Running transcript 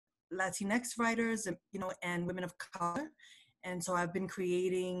Latinx writers, and women of color. And so I've been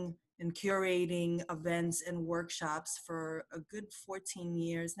creating and curating events and workshops for a good 14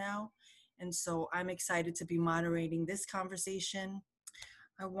 years now. And so I'm excited to be moderating this conversation.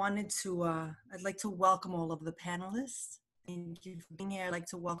 I'd like to welcome all of the panelists. Thank you for being here. I'd like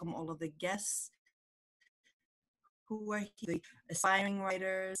to welcome all of the guests who are here, the aspiring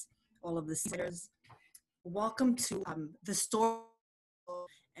writers, all of the writers. Welcome to the story.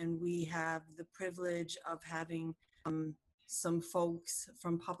 And we have the privilege of having some folks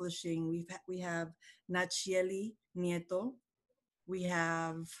from publishing. We have Nachieli Nieto, we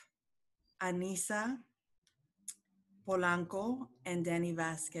have Anissa Polanco, and Danny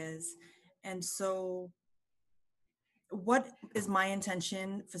Vasquez. And so what is my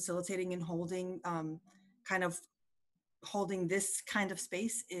intention facilitating and holding holding this kind of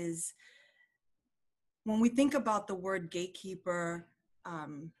space is when we think about the word gatekeeper,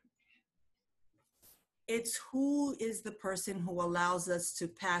 it's who is the person who allows us to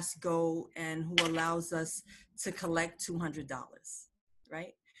pass go and who allows us to collect $200,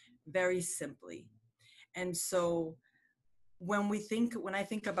 right? Very simply. And so when I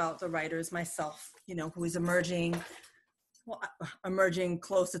think about the writers, myself, who is emerging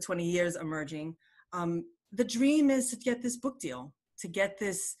close to 20 years emerging, the dream is to get this book deal, to get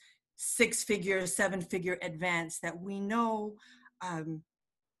this 6-figure, 7-figure advance that we know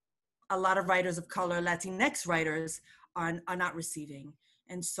a lot of writers of color, Latinx writers are not receiving.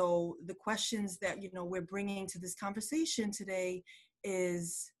 And so the questions that we're bringing to this conversation today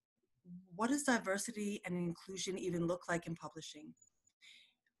is, what does diversity and inclusion even look like in publishing?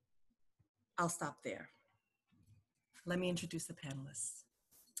 I'll stop there. Let me introduce the panelists.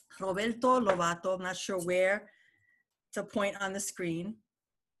 Roberto Lovato, I'm not sure where to point on the screen,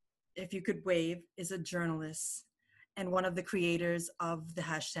 if you could wave, is a journalist and one of the creators of the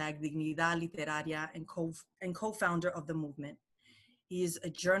hashtag DignidadLiteraria and co-founder of the movement. He is a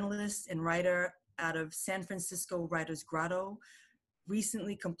journalist and writer out of San Francisco Writers Grotto,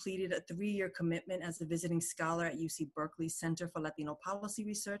 recently completed a 3-year commitment as a visiting scholar at UC Berkeley's Center for Latino Policy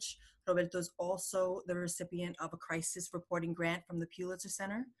Research. Roberto is also the recipient of a crisis reporting grant from the Pulitzer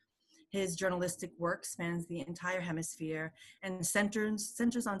Center. His journalistic work spans the entire hemisphere and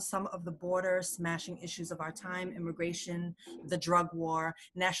centers on some of the border-smashing issues of our time: immigration, the drug war,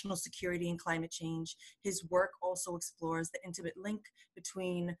 national security, and climate change. His work also explores the intimate link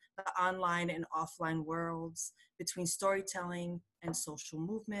between the online and offline worlds, between storytelling and social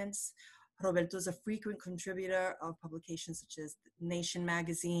movements. Roberto is a frequent contributor of publications such as Nation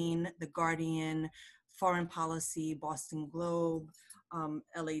Magazine, The Guardian, Foreign Policy, Boston Globe,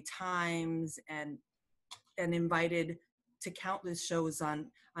 LA Times, and invited to countless shows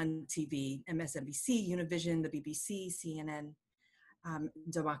on TV, MSNBC, Univision, the BBC, CNN,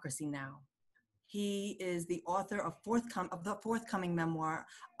 Democracy Now! He is the author of the forthcoming memoir,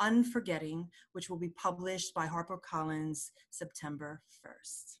 Unforgetting, which will be published by HarperCollins September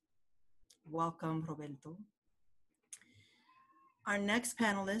 1st. Welcome, Roberto. Our next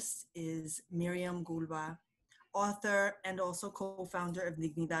panelist is Myriam Gurba, author and also co-founder of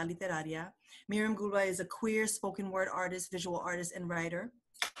Dignidad Literaria. Myriam Gurba is a queer spoken word artist, visual artist, and writer.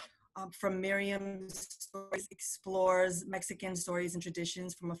 From Myriam's stories, explores Mexican stories and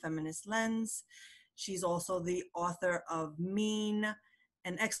traditions from a feminist lens. She's also the author of Mean,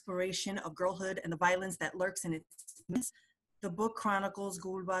 an exploration of girlhood and the violence that lurks in its midst. The book chronicles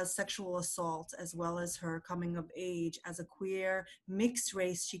Gurba's sexual assault as well as her coming of age as a queer,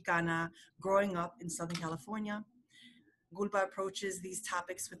 mixed-race Chicana growing up in Southern California. Gurba approaches these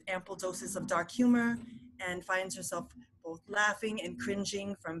topics with ample doses of dark humor and finds herself both laughing and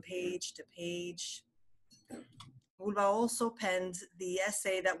cringing from page to page. Gurba also penned the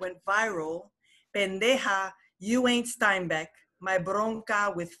essay that went viral, Pendeja, You Ain't Steinbeck, My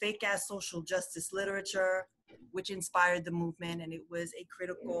Bronca with Fake-Ass Social Justice Literature, which inspired the movement, and it was a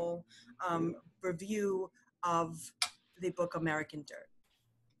critical review of the book American Dirt.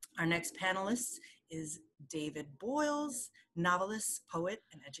 Our next panelist is David Boyles, novelist, poet,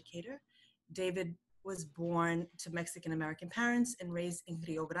 and educator. David was born to Mexican-American parents and raised in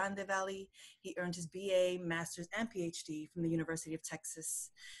Rio Grande Valley. He earned his BA, master's, and PhD from the University of Texas.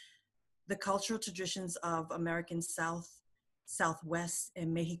 The cultural traditions of American South, Southwest,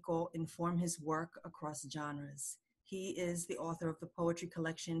 and Mexico inform his work across genres. He is the author of the poetry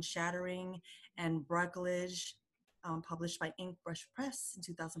collection Shattering and Bracklage, published by Inkbrush Press in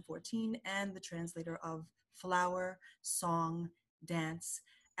 2014, and the translator of Flower, Song, Dance,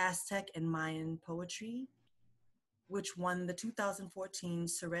 Aztec and Mayan Poetry, which won the 2014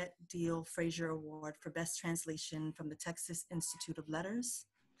 Surrett Deal Fraser Award for Best Translation from the Texas Institute of Letters.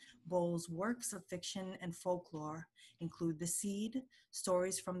 Bowles' works of fiction and folklore include The Seed,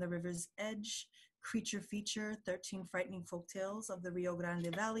 Stories from the River's Edge, Creature Feature, 13 Frightening Folktales of the Rio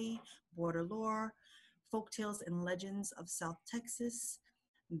Grande Valley, Border Lore, Folktales and Legends of South Texas,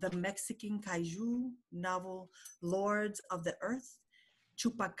 The Mexican Kaiju, novel Lords of the Earth,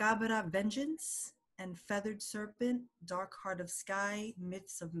 Chupacabra Vengeance, and Feathered Serpent, Dark Heart of Sky,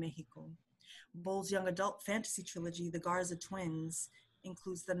 Myths of Mexico. Bowles' young adult fantasy trilogy, The Garza Twins,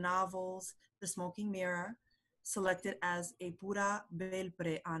 includes the novels The Smoking Mirror, selected as a Pura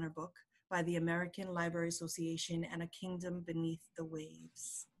Belpre honor book by the American Library Association, and A Kingdom Beneath the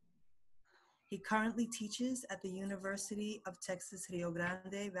Waves. He currently teaches at the University of Texas Rio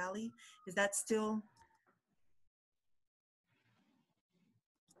Grande Valley. Is that still?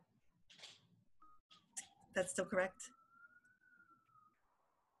 That's still correct?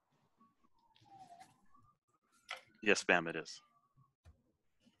 Yes, ma'am, it is.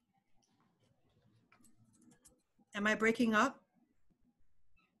 Am I breaking up?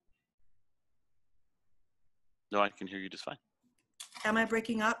 No, I can hear you just fine. Am I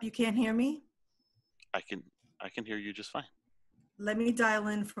breaking up? You can't hear me? I can hear you just fine. Let me dial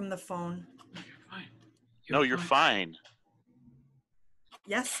in from the phone. You're fine. You're fine.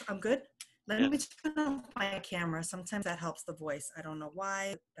 Yes, I'm good. Let Yes. me turn on my camera. Sometimes that helps the voice. I don't know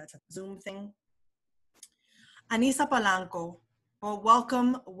why. That's a Zoom thing. Anissa Palanco. Well,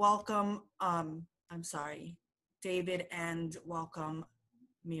 welcome. I'm sorry, David, and welcome,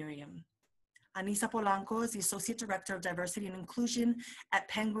 Myriam. Anissa Polanco is the Associate Director of Diversity and Inclusion at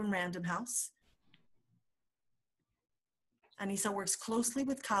Penguin Random House. Anissa works closely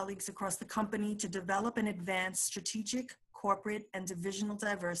with colleagues across the company to develop and advance strategic, corporate, and divisional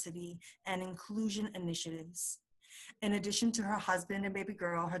diversity and inclusion initiatives. In addition to her husband and baby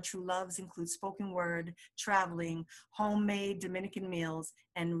girl, her true loves include spoken word, traveling, homemade Dominican meals,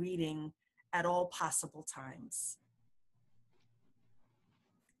 and reading at all possible times.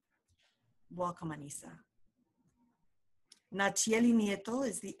 Welcome, Anissa. Nachieli Nieto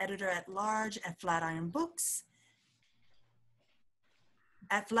is the editor-at-large at Flatiron Books.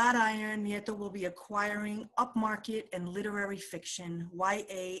 At Flatiron, Nieto will be acquiring upmarket and literary fiction,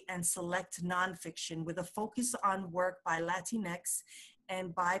 YA, and select nonfiction with a focus on work by Latinx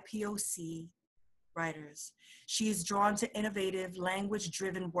and by POC writers. She is drawn to innovative,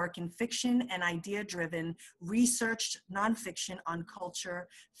 language-driven work in fiction and idea-driven, researched nonfiction on culture,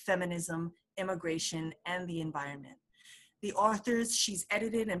 feminism, immigration, and the environment. The authors she's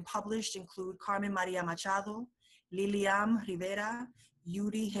edited and published include Carmen Maria Machado, Liliam Rivera,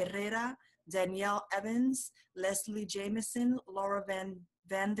 Yuri Herrera, Danielle Evans, Leslie Jameson, Laura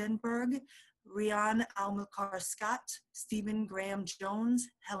Vandenberg, Rian Almilcar Scott, Stephen Graham Jones,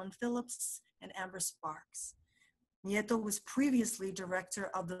 Helen Phillips, and Amber Sparks. Nieto was previously director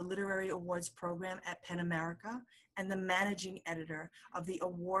of the Literary Awards program at PEN America and the managing editor of the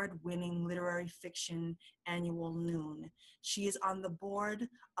award-winning literary fiction annual Noon. She is on the board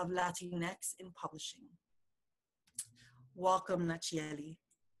of Latinx in Publishing. Welcome, Nachieli.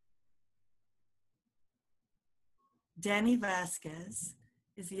 Danny Vasquez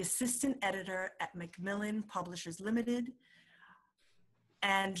is the assistant editor at Macmillan Publishers Limited.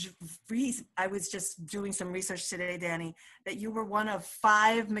 And I was just doing some research today, Danny, that you were one of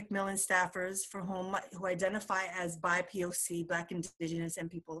 5 Macmillan staffers who identify as BIPOC, Black, Indigenous, and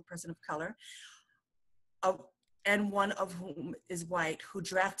people, person of color, and one of whom is white, who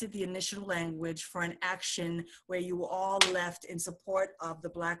drafted the initial language for an action where you all left in support of the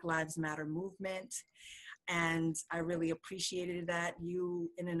Black Lives Matter movement. And I really appreciated that.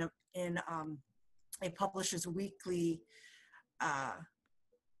 You, in a Publishers Weekly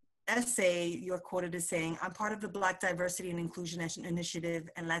essay, you're quoted as saying, "I'm part of the Black Diversity and Inclusion Initiative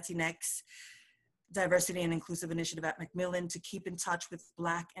and Latinx Diversity and Inclusive Initiative at Macmillan to keep in touch with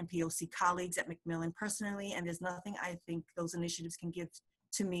Black and POC colleagues at Macmillan personally, and there's nothing I think those initiatives can give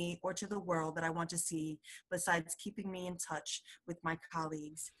to me or to the world that I want to see besides keeping me in touch with my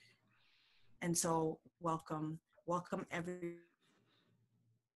colleagues." And so welcome everyone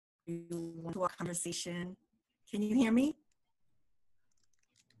to our conversation. Can you hear me?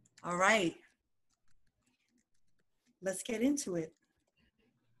 All right, let's get into it.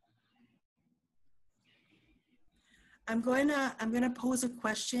 I'm gonna pose a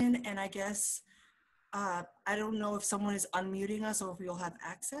question, and I guess I don't know if someone is unmuting us or if we'll have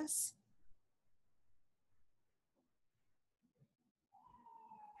access.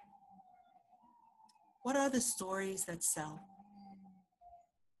 What are the stories that sell?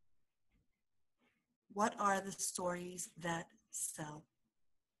 What are the stories that sell?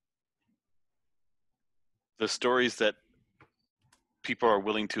 The stories that people are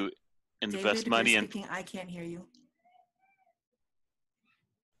willing to invest David, if money you're in. speaking, I can't hear you.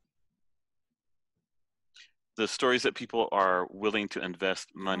 The stories that people are willing to invest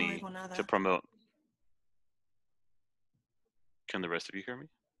No money oigo nada. to promote. Can the rest of you hear me?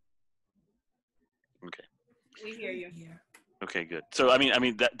 Okay. We hear you. Okay, good. So I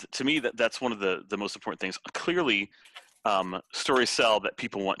mean that to me that's one of the most important things. Clearly, stories sell that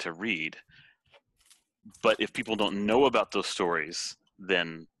people want to read, but if people don't know about those stories,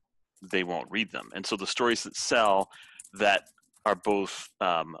 then they won't read them. And so the stories that sell that are both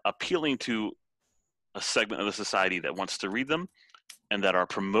appealing to a segment of the society that wants to read them and that are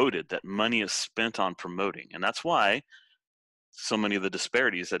promoted, that money is spent on promoting. And that's why so many of the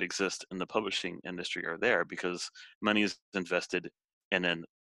disparities that exist in the publishing industry are there, because money is invested in an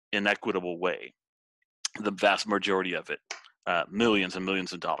inequitable way. The vast majority of it, millions and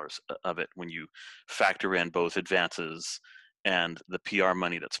millions of dollars of it, when you factor in both advances and the PR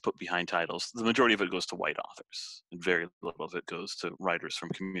money that's put behind titles, the majority of it goes to white authors, and very little of it goes to writers from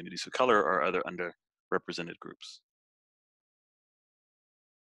communities of color or other underrepresented groups.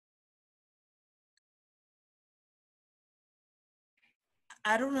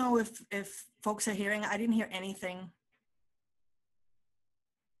 I don't know if folks are hearing. I didn't hear anything.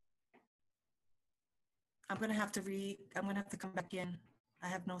 I'm gonna have to come back in. I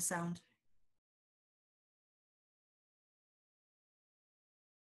have no sound.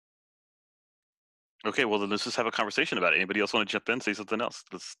 Okay, well then let's just have a conversation about it. Anybody else want to jump in, say something else?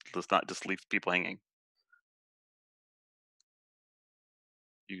 Let's not just leave people hanging.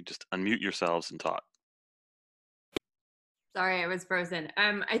 You can just unmute yourselves and talk. Sorry, I was frozen.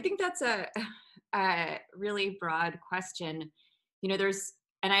 I think that's a really broad question. You know,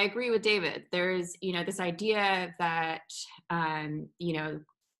 and I agree with David, there's, you know, this idea that, you know,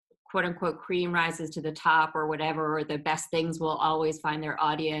 quote unquote, cream rises to the top or whatever, or the best things will always find their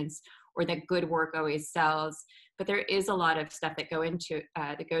audience, or that good work always sells. But there is a lot of stuff that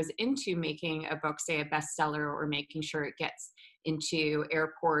goes into making a book, say, a bestseller, or making sure it gets into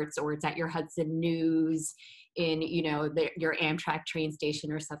airports, or it's at your Hudson News, in, you know, your Amtrak train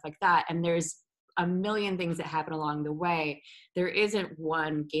station or stuff like that. And there's a million things that happen along the way. There isn't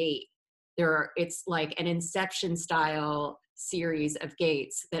one gate. It's like an Inception style series of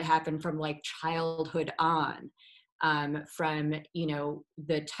gates that happen from like childhood on, from, you know,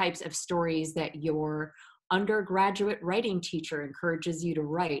 the types of stories that your undergraduate writing teacher encourages you to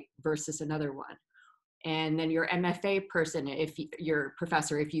write versus another one. And then your MFA person, if your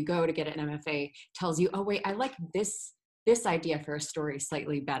professor, if you go to get an MFA, tells you, oh wait, I like this idea for a story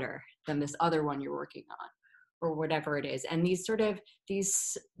slightly better than this other one you're working on, or whatever it is. And these sort of,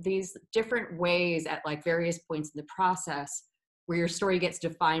 these different ways at like various points in the process where your story gets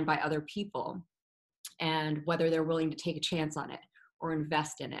defined by other people and whether they're willing to take a chance on it or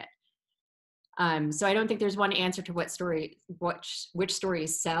invest in it. So I don't think there's one answer to which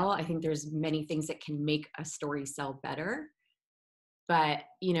stories sell. I think there's many things that can make a story sell better. But,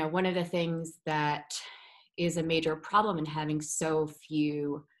 you know, one of the things that is a major problem in having so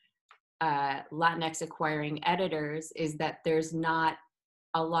few Latinx acquiring editors is that there's not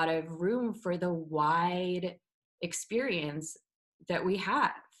a lot of room for the wide experience that we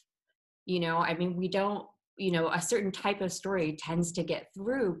have. You know, I mean, we don't, you know, a certain type of story tends to get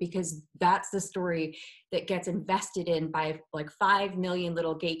through because that's the story that gets invested in by like 5 million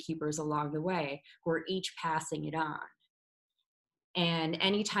little gatekeepers along the way who are each passing it on. And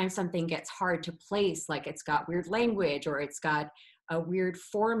anytime something gets hard to place, like it's got weird language or it's got a weird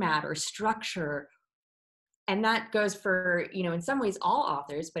format or structure, and that goes for, you know, in some ways all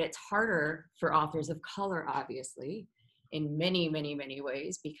authors, but it's harder for authors of color, obviously, in many, many, many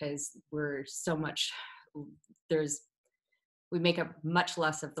ways, because we're so much, we make up much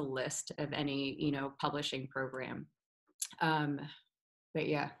less of the list of any, you know, publishing program. But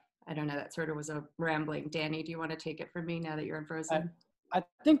yeah, I don't know, that sort of was a rambling. Danny, do you want to take it from me now that you're unfrozen? I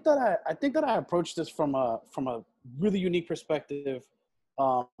think that I approached this from a really unique perspective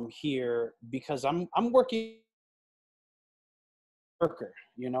here, because I'm working worker,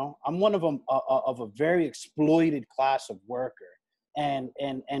 you know, I'm one of them of a very exploited class of worker. And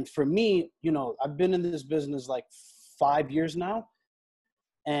for me, you know, I've been in this business like 5 years now,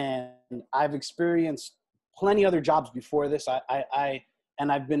 and I've experienced plenty other jobs before this.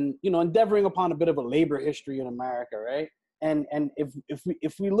 And I've been, you know, endeavoring upon a bit of a labor history in America, right? And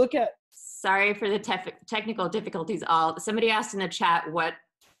if we look at, sorry for the technical difficulties. Somebody asked in the chat what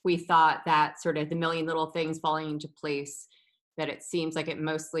we thought that sort of the million little things falling into place, that it seems like it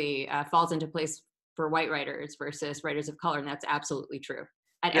mostly falls into place for white writers versus writers of color, and that's absolutely true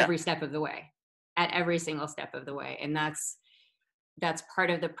at every step of the way, at every single step of the way. And that's, that's part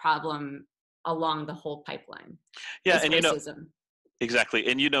of the problem along the whole pipeline. Yeah, is and racism. Exactly.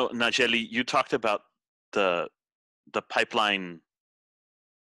 And Najeli, you talked about the pipeline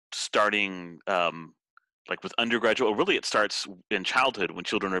starting like with undergraduate, or really it starts in childhood when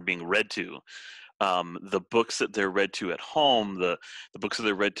children are being read to. The books that they're read to at home, the books that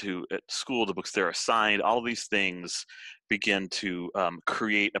they're read to at school, the books they're assigned, all these things begin to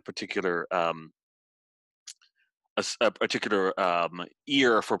create a particular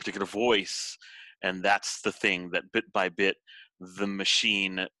ear for a particular voice, and that's the thing that bit by bit the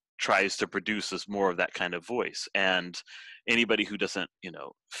machine tries to produce is more of that kind of voice, and anybody who doesn't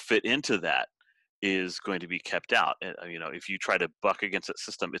fit into that is going to be kept out. And, if you try to buck against that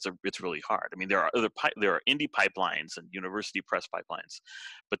system, it's really hard. I mean, there are indie pipelines and university press pipelines,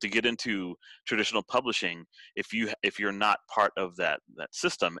 but to get into traditional publishing, if you're not part of that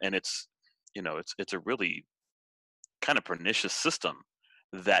system, and it's a really kind of pernicious system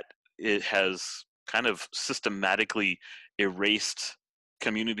that it has kind of systematically erased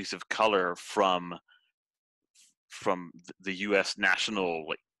communities of color from the U.S. national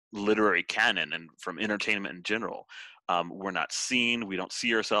literary canon and from entertainment in general. We're not seen. We don't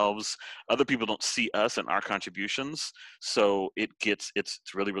see ourselves. Other people don't see us and our contributions. So it's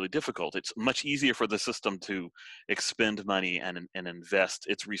really, really difficult. It's much easier for the system to expend money and invest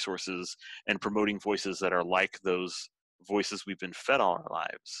its resources in promoting voices that are like those voices we've been fed all our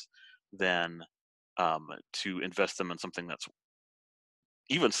lives than to invest them in something that's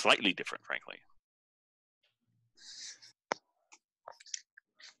even slightly different, frankly.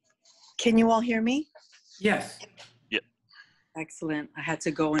 Can you all hear me? Yes. Yep. Excellent. I had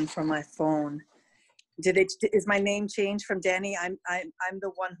to go in from my phone. Is my name changed from Danny? I'm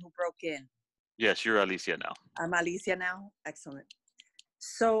the one who broke in. Yes, you're Alicia now. I'm Alicia now. Excellent.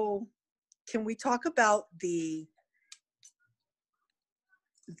 So, can we talk about the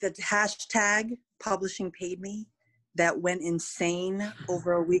hashtag publishing paid me that went insane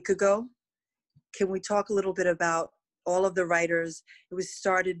over a week ago? Can we talk a little bit about all of the writers? It was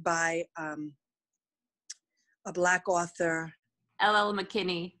started by a Black author. L.L.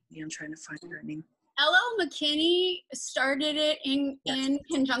 McKinney. Yeah, I'm trying to find her name. L.L. McKinney started it in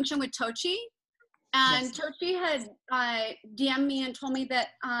conjunction with Tochi. And Yes. Tochi had DM'd me and told me that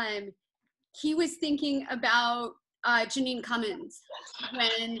he was thinking about Janine Cummins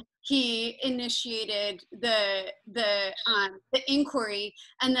when he initiated the inquiry,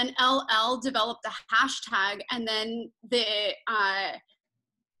 and then LL developed the hashtag, and then they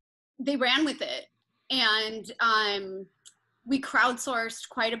ran with it, and we crowdsourced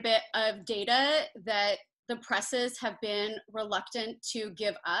quite a bit of data that the presses have been reluctant to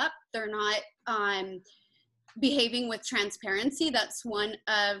give up. They're not behaving with transparency. That's one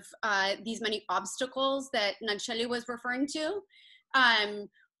of these many obstacles that Najeli was referring to.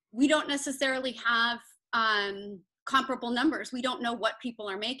 We don't necessarily have comparable numbers. We don't know what people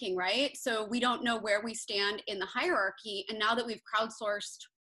are making, right? So we don't know where we stand in the hierarchy. And now that we've crowdsourced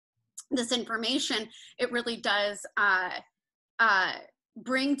this information, it really does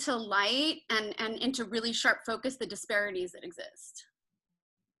bring to light and into really sharp focus the disparities that exist.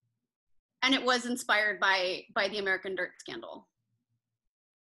 And it was inspired by the American Dirt scandal.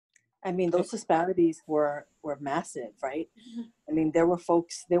 I mean, those disparities were massive, right? I mean, there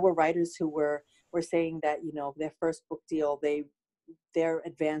were writers who were saying that, their first book deal, their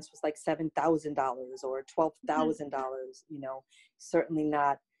advance was like $7,000 or $12,000, certainly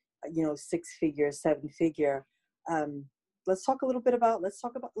not, 6-figure, 7-figure. Let's talk a little bit about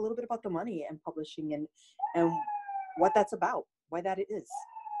the money and publishing and what that's about, why that is.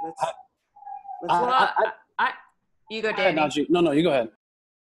 You go, Danny. No, you go ahead.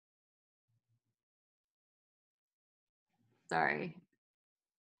 Sorry,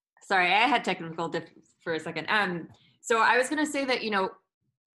 I had technical for a second. So I was going to say that,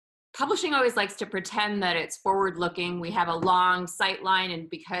 publishing always likes to pretend that it's forward-looking. We have a long sight line, and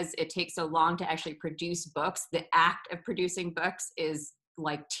because it takes so long to actually produce books, the act of producing books is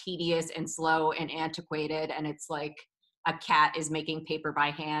like tedious and slow and antiquated, and it's like a cat is making paper by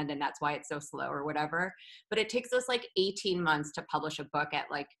hand, and that's why it's so slow or whatever. But it takes us like 18 months to publish a book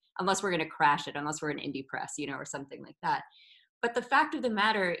unless we're going to crash it, unless we're an indie press, or something like that. But the fact of the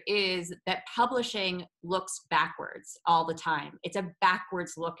matter is that publishing looks backwards all the time. It's a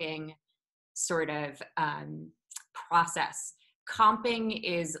backwards looking sort of process. Comping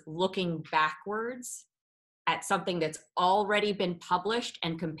is looking backwards at something that's already been published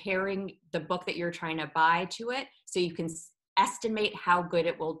and comparing the book that you're trying to buy to it so you can estimate how good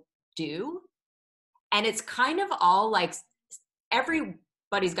it will do. And it's kind of all like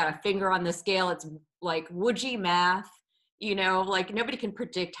everybody's got a finger on the scale. It's like woodgy math. You know, like nobody can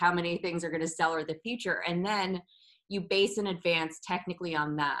predict how many things are going to sell or the future. And then you base an advance technically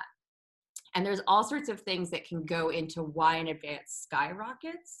on that. And there's all sorts of things that can go into why an advance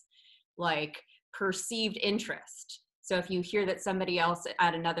skyrockets, like perceived interest. So if you hear that somebody else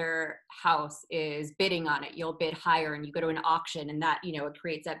at another house is bidding on it, you'll bid higher, and you go to an auction, and that, you know, it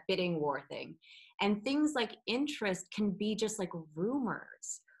creates that bidding war thing. And things like interest can be just like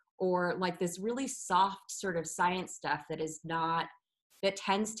rumors, or like this really soft sort of science stuff that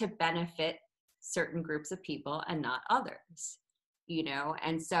tends to benefit certain groups of people and not others, you know?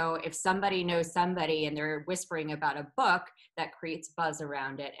 And so if somebody knows somebody and they're whispering about a book, that creates buzz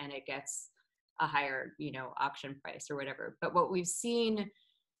around it, and it gets a higher, you know, auction price or whatever. But what we've seen,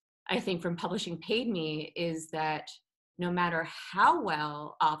 I think, from Publishing Paid Me is that no matter how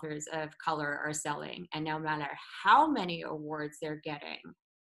well authors of color are selling, and no matter how many awards they're getting,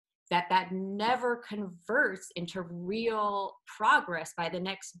 that never converts into real progress by the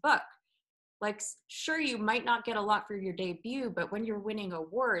next book. Like, sure, you might not get a lot for your debut, but when you're winning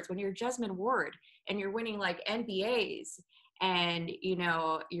awards, when you're Jasmine Ward and you're winning like NBAs, and, you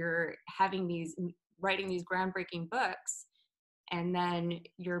know, you're writing these groundbreaking books, and then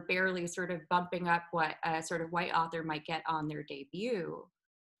you're barely sort of bumping up what a sort of white author might get on their debut,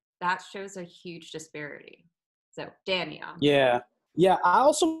 that shows a huge disparity. So, Daniel. Yeah. I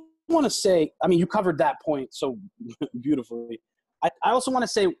also want to say, I mean, you covered that point so beautifully. I also want to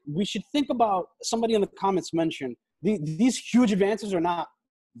say we should think about, somebody in the comments mentioned, these huge advances are not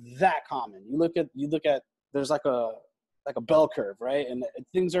that common. You look at there's like a bell curve, right? And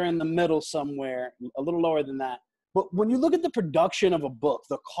things are in the middle somewhere, a little lower than that. But when you look at the production of a book,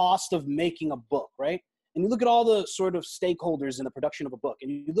 the cost of making a book, right? And you look at all the sort of stakeholders in the production of a book,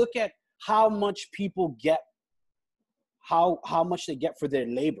 and you look at how much people get, how much they get for their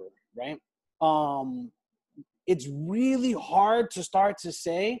labor, right? It's really hard to start to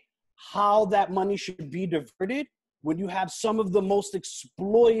say how that money should be diverted when you have some of the most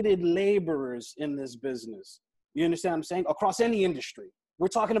exploited laborers in this business. You understand what I'm saying? Across any industry. We're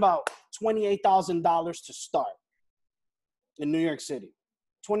talking about $28,000 to start in New York City.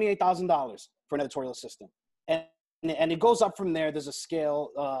 $28,000 for an editorial assistant. And it goes up from there. There's a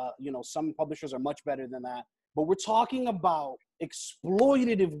scale. You know, some publishers are much better than that. But we're talking about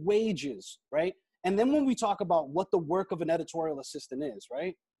exploitative wages, right? And then when we talk about what the work of an editorial assistant is,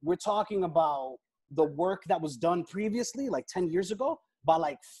 right? We're talking about the work that was done previously, like 10 years ago, by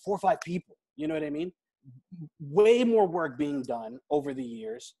like 4 or 5 people. You know what I mean? Way more work being done over the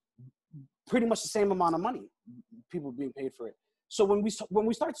years, pretty much the same amount of money, people being paid for it. So when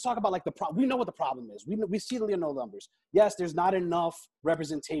we start to talk about like we know what the problem is. We see the Leonardo numbers. Yes, there's not enough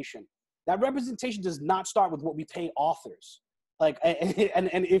representation. That representation does not start with what we pay authors. Like, and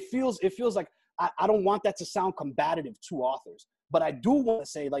it feels like, I don't want that to sound combative to authors, but I do want to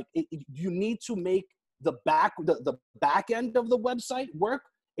say, like, you need to make the back end of the website work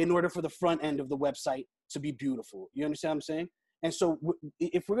in order for the front end of the website to be beautiful. You understand what I'm saying? And so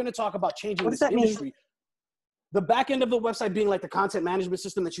if we're going to talk about changing this industry, the back end of the website being like the content management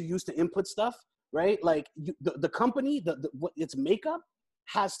system that you use to input stuff, right? Like the company, its makeup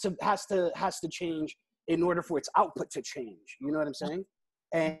has to change in order for its output to change. You know what I'm saying?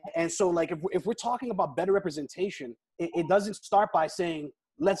 And so, like, if we're talking about better representation, it doesn't start by saying,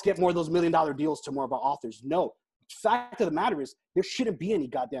 let's get more of those $1 million deals to more of our authors. No, fact of the matter is, there shouldn't be any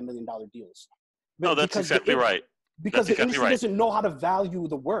goddamn $1 million deals. No, that's exactly right. Because the industry doesn't know how to value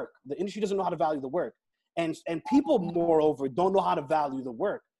the work. The industry doesn't know how to value the work. And people, moreover, don't know how to value the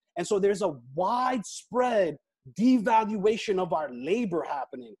work. And so there's a widespread devaluation of our labor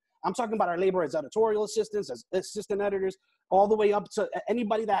happening. I'm talking about our labor as editorial assistants, as assistant editors, all the way up to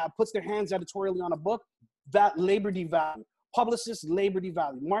anybody that puts their hands editorially on a book, that labor devalued. Publicists, labor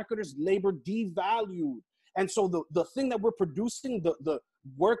devalued. Marketers, labor devalued. And so the thing that we're producing, the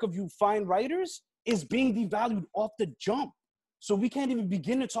work of you fine writers, is being devalued off the jump. So we can't even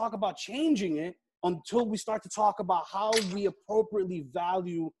begin to talk about changing it until we start to talk about how we appropriately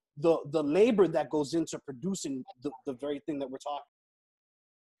value the labor that goes into producing the very thing that we're talking.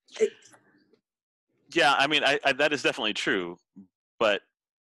 Yeah, I mean, I that is definitely true, but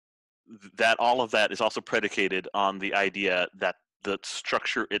that all of that is also predicated on the idea that the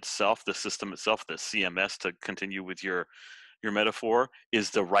structure itself, the system itself, the CMS, to continue with your metaphor, is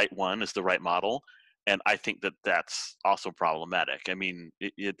the right one, is the right model. And I think that that's also problematic. I mean,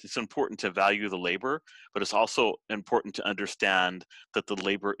 it's important to value the labor, but it's also important to understand that the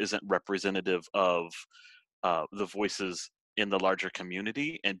labor isn't representative of the voices in the larger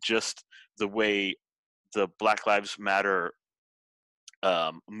community, and just the way the Black Lives Matter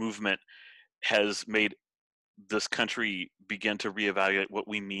movement has made this country begin to reevaluate what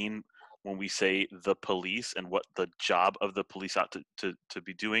we mean when we say the police and what the job of the police ought to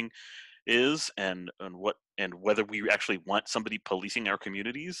be doing is, and whether we actually want somebody policing our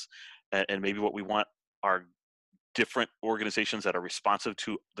communities, and maybe what we want are different organizations that are responsive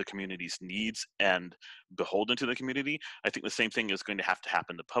to the community's needs and beholden to the community. I think the same thing is going to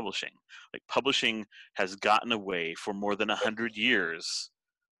happen to publishing. Like, publishing has gotten away for more than 100 years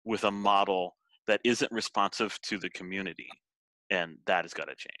with a model that isn't responsive to the community, and that has got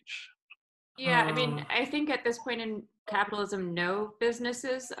to change. Yeah, I mean, I think at this point in capitalism, no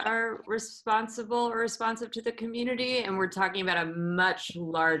businesses are responsible or responsive to the community, and we're talking about a much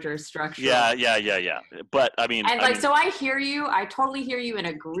larger structure. Yeah. But I mean, and so I hear you. I totally hear you and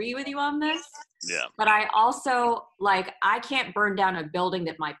agree with you on this. Yeah. But I also, like, I can't burn down a building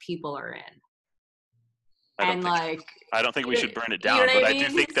that my people are in. I don't think we should burn it down, you know but I mean? I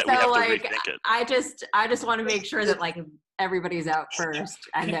do think that we have to rethink it. I just want to make sure that, like, everybody's out first.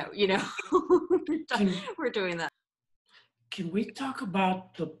 I know, you know, we're doing that. Can we talk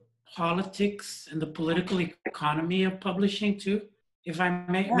about the politics and the political economy of publishing too, if I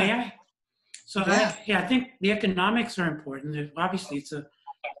may? Yeah. May I? So I think the economics are important. Obviously, it's a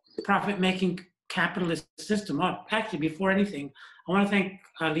profit-making capitalist system. Actually, before anything, I want to thank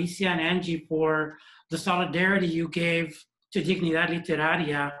Alicia and Angie for the solidarity you gave to Dignidad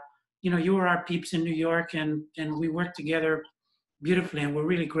Literaria. You know, you were our peeps in New York, and we worked together beautifully, and we're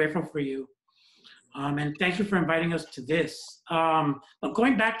really grateful for you. And thank you for inviting us to this. But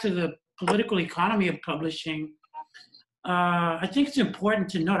going back to the political economy of publishing, I think it's important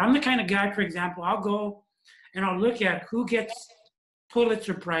to note, I'm the kind of guy, for example, I'll go and I'll look at who gets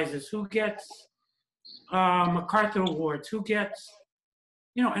Pulitzer Prizes, who gets MacArthur Awards, who gets,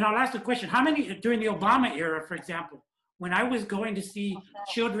 you know, and I'll ask the question, how many, during the Obama era, for example, when I was going to see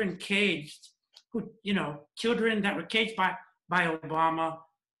children caged, who, you know, children that were caged by Obama,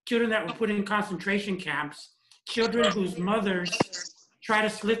 children that were put in concentration camps, children whose mothers try to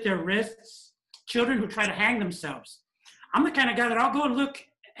slit their wrists, children who try to hang themselves. I'm the kind of guy that I'll go look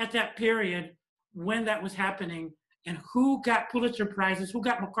at that period when that was happening and who got Pulitzer Prizes, who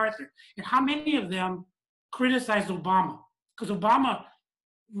got MacArthur, and how many of them criticized Obama. Because Obama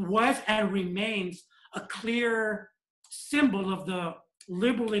was and remains a clear symbol of the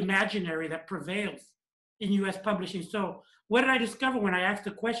liberal imaginary that prevails in US publishing. So what did I discover when I asked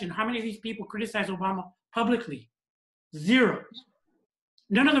the question, how many of these people criticize Obama publicly? Zero.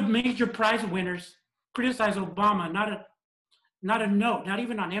 None of the major prize winners criticize Obama, not a note, not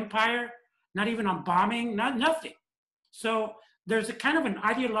even on Empire, not even on bombing, nothing. So there's a kind of an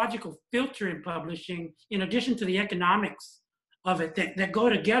ideological filter in publishing, in addition to the economics of it, that go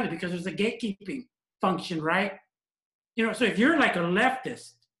together, because there's a gatekeeping function, right? You know, so if you're like a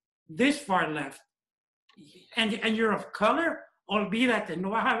leftist, this far left, and you're of color, olvídate,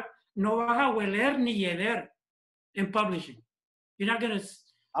 no vas a hueler ni yeder in publishing. You're not gonna.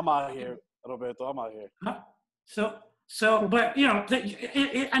 I'm out here, Roberto, I'm out here. Huh? So, but you know,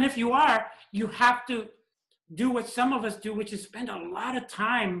 and if you are, you have to do what some of us do, which is spend a lot of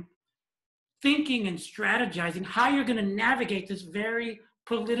time thinking and strategizing how you're going to navigate this very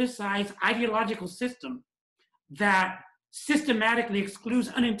politicized ideological system that systematically excludes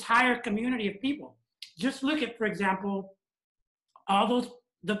an entire community of people. Just look at, for example, all those,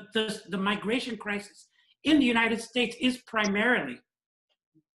 the migration crisis in the United States is primarily,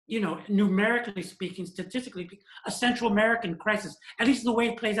 you know, numerically speaking, statistically, a Central American crisis, at least the way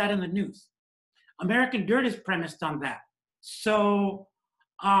it plays out in the news. American Dirt is premised on that. So,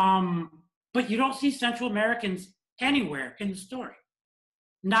 but you don't see Central Americans anywhere in the story.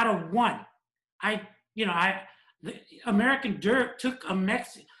 Not a one. American Dirt took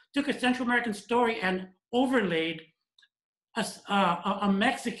a Central American story and overlaid a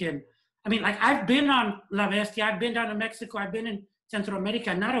Mexican. I mean, like, I've been on La Bestia, I've been down to Mexico, I've been in Central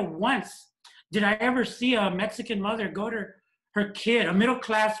America. Not a once did I ever see a Mexican mother go to her kid, a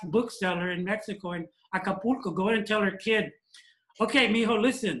middle-class bookseller in Mexico, in Acapulco, go and tell her kid, okay, mijo,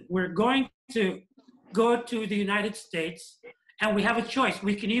 listen, we're going to go to the United States and we have a choice.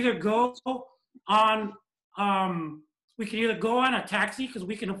 We can either go on a taxi because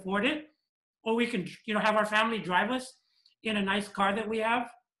we can afford it, or we can, you know, have our family drive us in a nice car that we have,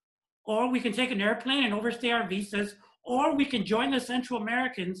 or we can take an airplane and overstay our visas, or we can join the Central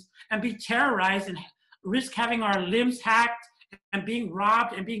Americans and be terrorized and risk having our limbs hacked and being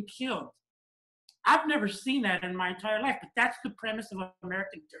robbed and being killed. I've never seen that in my entire life, but that's the premise of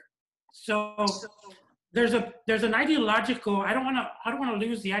American Dirt. So there's an ideological, I don't want to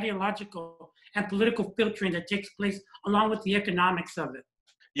lose the ideological and political filtering that takes place along with the economics of it.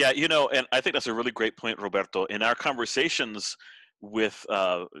 Yeah, you know, and I think that's a really great point, Roberto. In our conversations with,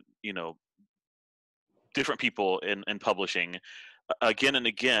 you know, different people in publishing, again and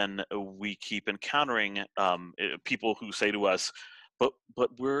again, we keep encountering people who say to us, but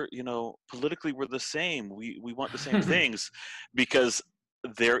we're, you know, politically we're the same. We want the same things, because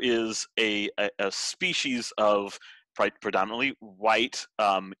there is a species of predominantly white,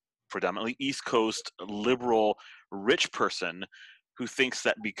 predominantly East Coast liberal rich person who thinks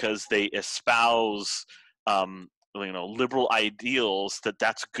that because they espouse you know, liberal ideals, that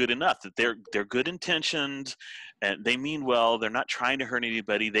that's good enough, that they're good intentioned and they mean well, they're not trying to hurt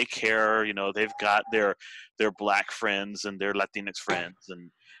anybody, they care, you know, they've got their black friends and their Latinx friends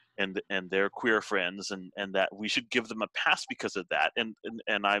and their queer friends, and that we should give them a pass because of that. And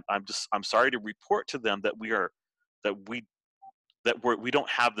I'm sorry to report to them that we don't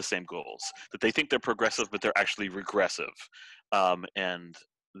have the same goals, that they think they're progressive but they're actually regressive, and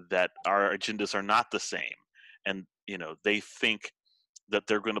that our agendas are not the same. And, you know, they think that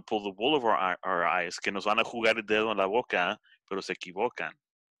they're going to pull the wool over our eyes, que nos van a jugar el dedo en la boca, pero se equivocan.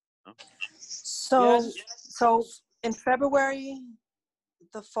 ¿No? So in February,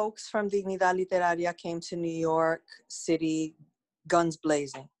 the folks from Dignidad Literaria came to New York City, guns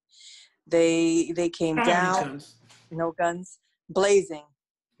blazing. They came down, Guns. no guns, blazing,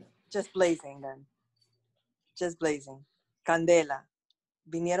 just blazing then, just blazing. Candela,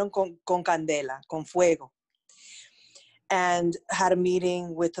 vinieron con candela, con fuego. And had a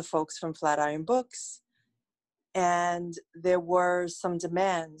meeting with the folks from Flatiron Books. And there were some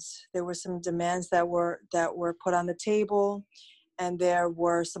demands. There were some demands that were put on the table, and there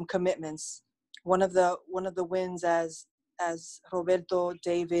were some commitments. One of the wins, as Roberto,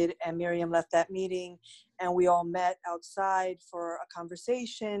 David, and Myriam left that meeting, and we all met outside for a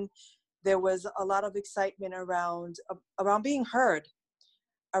conversation, there was a lot of excitement around being heard,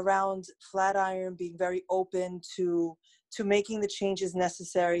 around Flatiron being very open to making the changes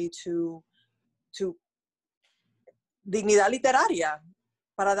necessary to dignidad literaria,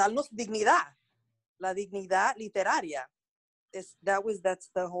 para darnos dignidad, la dignidad literaria. That was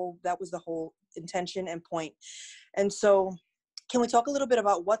the whole intention and point. And so, can we talk a little bit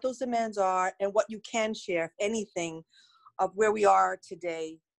about what those demands are and what you can share, if anything, of where we are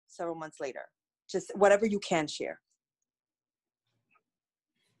today, several months later? Just whatever you can share.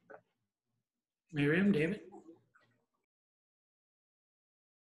 Myriam, David?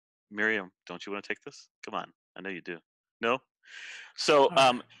 Myriam, don't you want to take this? Come on, I know you do. No? So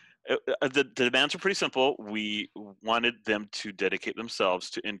the demands are pretty simple. We wanted them to dedicate themselves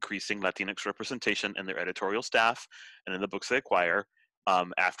to increasing Latinx representation in their editorial staff and in the books they acquire.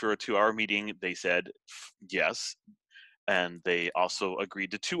 After a 2-hour meeting, they said yes, and they also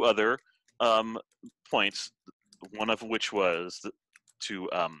agreed to 2 other points, one of which was to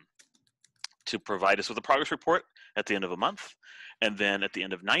provide us with a progress report at the end of a month, and then at the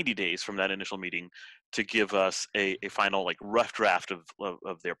end of 90 days from that initial meeting to give us a final, like, rough draft of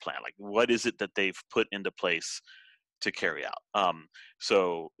their plan. Like, what is it that they've put into place to carry out?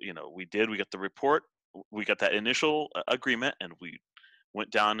 So, you know, we got the report, we got that initial agreement, and we went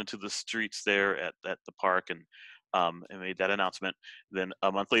down into the streets there at the park and made that announcement. Then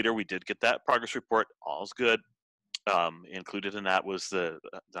a month later, we did get that progress report. All's good. Included in that was the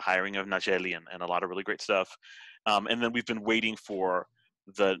hiring of Najeli and a lot of really great stuff. And then we've been waiting for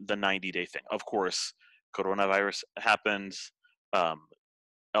the 90-day thing. Of course, coronavirus happened. A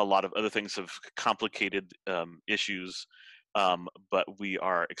lot of other things have complicated issues, but we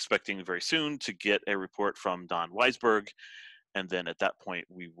are expecting very soon to get a report from Don Weisberg, and then at that point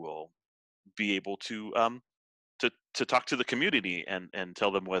we will be able to talk to the community and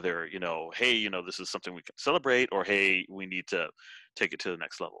tell them whether, you know, hey, you know, this is something we can celebrate, or hey, we need to take it to the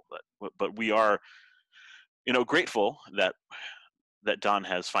next level. But we are, you know, grateful that Don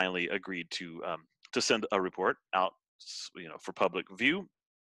has finally agreed to send a report out, you know, for public view,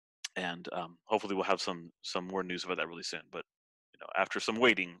 and hopefully we'll have some more news about that really soon. But, you know, after some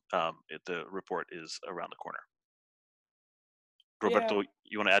waiting, the report is around the corner. Roberto,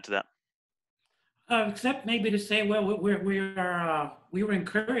 you want to add to that? Except maybe to say, well, we were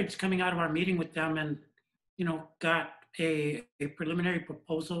encouraged coming out of our meeting with them, and, you know, got a preliminary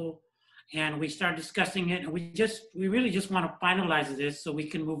proposal, and we started discussing it, and we really just want to finalize this so we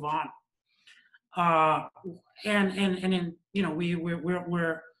can move on. And you know,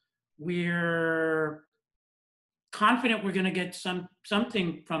 we're confident we're going to get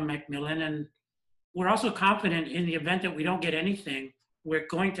something from Macmillan, and we're also confident in the event that we don't get anything, we're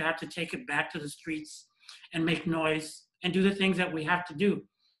going to have to take it back to the streets and make noise and do the things that we have to do.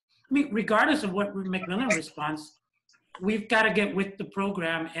 I mean, regardless of what Macmillan responds, we've got to get with the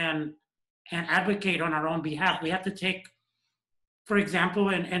program and advocate on our own behalf. We have to take, for example,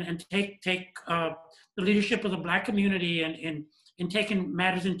 and take the leadership of the Black community in taking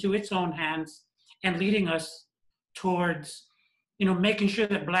matters into its own hands and leading us towards, making sure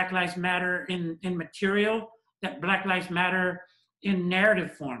that Black Lives Matter in material, that Black Lives Matter in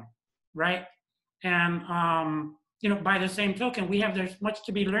narrative form, right? And by the same token, there's much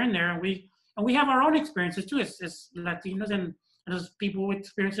to be learned there, and we have our own experiences too, as Latinos and as people with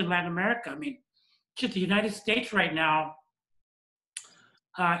experience in Latin America. I mean, the United States right now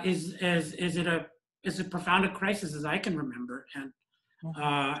is a profound a crisis as I can remember, and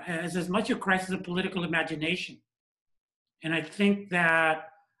as much a crisis of political imagination. And I think that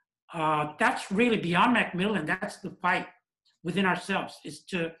that's really beyond Macmillan. That's the fight within ourselves, is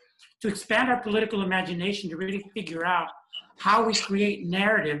to expand our political imagination, to really figure out how we create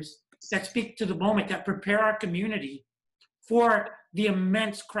narratives that speak to the moment, that prepare our community for the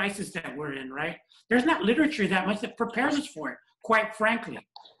immense crisis that we're in, right? There's not literature that much that prepares us for it, quite frankly.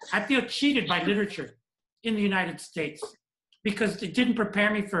 I feel cheated by literature in the United States because it didn't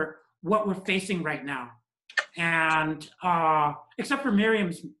prepare me for what we're facing right now. And except for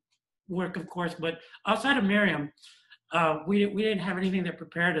Myriam's work, of course, but outside of Myriam, we didn't have anything that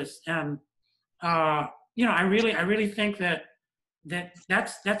prepared us. And I really think that's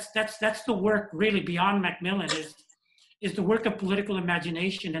the work really beyond Macmillan, is the work of political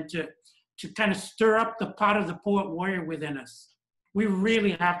imagination, and to kind of stir up the pot of the poet warrior within us. We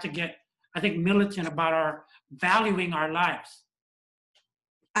really have to get, I think, militant about our valuing our lives.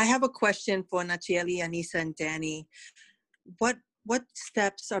 I have a question for Nacheli, Anissa, and Danny. What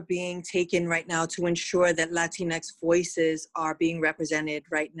steps are being taken right now to ensure that Latinx voices are being represented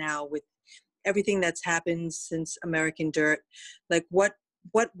right now with everything that's happened since American Dirt? Like, what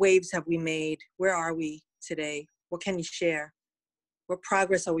waves have we made? Where are we today? What can you share? What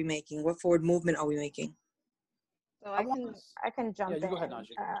progress are we making? What forward movement are we making? So I can jump in. Yeah, you go ahead,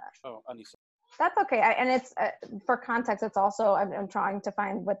 Najee. Anissa. That's okay. And it's for context, it's also, I'm trying to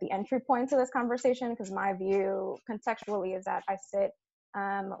find what the entry point to this conversation, because my view contextually is that I sit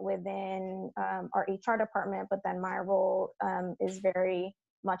within our HR department, but then my role is very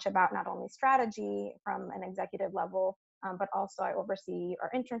much about not only strategy from an executive level, but also I oversee our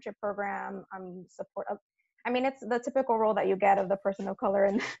internship program. It's the typical role that you get of the person of color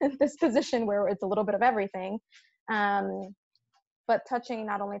in this position, where it's a little bit of everything. But touching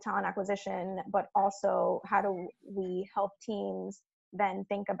not only talent acquisition, but also how do we help teams then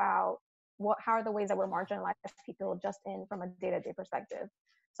think about how are the ways that we're marginalized people just in from a day-to-day perspective.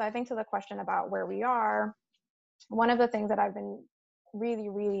 So I think to the question about where we are, one of the things that I've been really,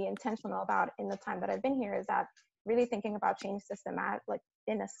 really intentional about in the time that I've been here is that really thinking about change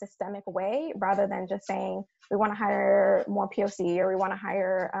in a systemic way, rather than just saying we want to hire more POC or we want to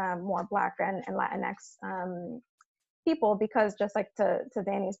hire more Black and Latinx people, because just like to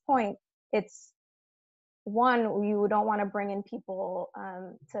Danny's point, it's one, you don't want to bring in people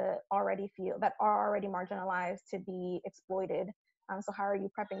to already feel that are already marginalized to be exploited. So how are you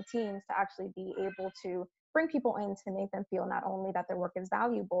prepping teams to actually be able to bring people in to make them feel not only that their work is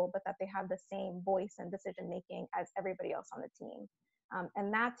valuable, but that they have the same voice and decision making as everybody else on the team?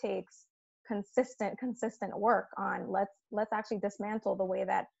 And that takes consistent work on let's actually dismantle the way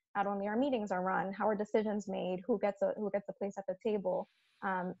that not only our meetings are run, how are decisions made, who gets a place at the table,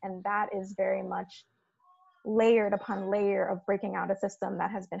 and that is very much layered upon layer of breaking out a system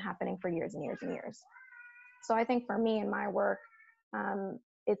that has been happening for years and years and years. So I think for me in my work,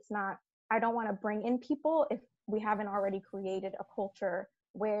 I don't want to bring in people if we haven't already created a culture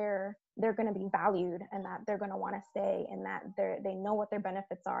where they're going to be valued and that they're going to want to stay, and that they know what their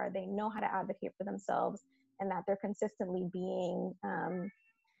benefits are, they know how to advocate for themselves, and that they're consistently being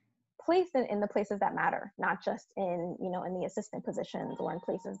placed in the places that matter, not just in the assistant positions or in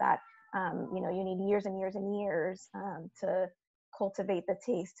places that you need years and years and years to cultivate the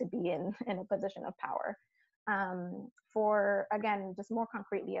taste to be in a position of power. For, again, just more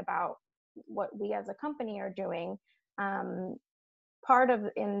concretely about what we as a company are doing, part of,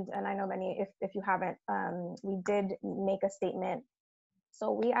 and I know many, if you haven't, we did make a statement.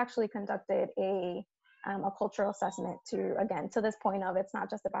 So we actually conducted a cultural assessment to this point of, it's not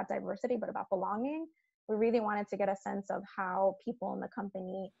just about diversity, but about belonging. We really wanted to get a sense of how people in the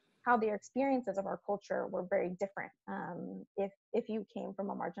company, how their experiences of our culture were very different if you came from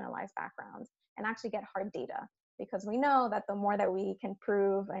a marginalized background, and actually get hard data, because we know that the more that we can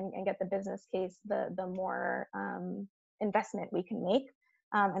prove and get the business case, the more investment we can make,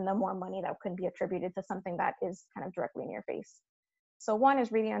 and the more money that can be attributed to something that is kind of directly in your face. So one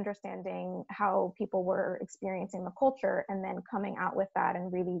is really understanding how people were experiencing the culture, and then coming out with that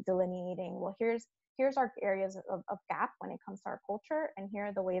and really delineating, well, here's our areas of gap when it comes to our culture, and here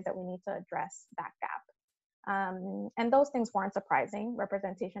are the ways that we need to address that gap. And those things weren't surprising.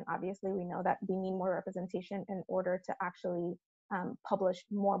 Representation, obviously, we know that we need more representation in order to actually publish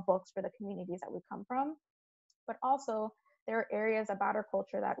more books for the communities that we come from. But also, there are areas about our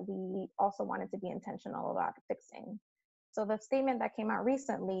culture that we also wanted to be intentional about fixing. So the statement that came out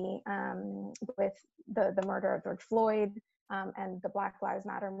recently with the murder of George Floyd and the Black Lives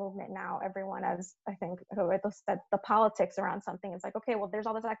Matter movement, now everyone, as I think Roberto said, the politics around something is like, okay, well, there's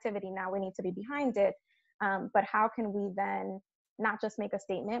all this activity, now we need to be behind it. But how can we then not just make a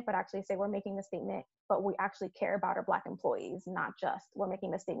statement, but actually say we're making the statement, but we actually care about our Black employees, not just we're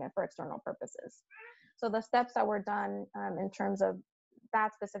making the statement for external purposes. So the steps that were done in terms of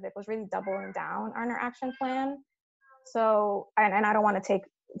that specific was really doubling down on our action plan. So, and I don't want to take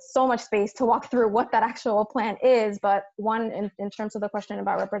so much space to walk through what that actual plan is, but one, in terms of the question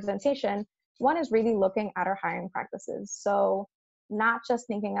about representation, one is really looking at our hiring practices. So not just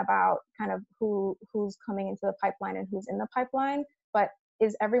thinking about kind of who's coming into the pipeline and who's in the pipeline, but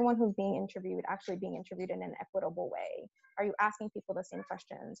is everyone who's being interviewed actually being interviewed in an equitable way? Are you asking people the same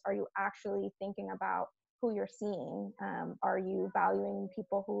questions? Are you actually thinking about who you're seeing? Are you valuing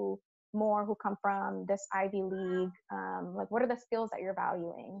people who come from this Ivy League? Like, what are the skills that you're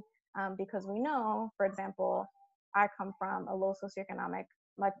valuing? Because we know, for example, I come from a low socioeconomic,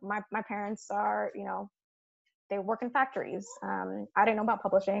 like my parents are, you know, they work in factories. I didn't know about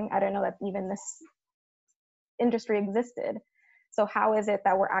publishing. I didn't know that even this industry existed. So how is it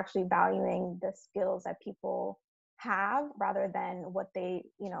that we're actually valuing the skills that people have rather than what they,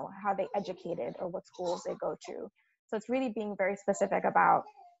 you know, how they educated or what schools they go to? So it's really being very specific about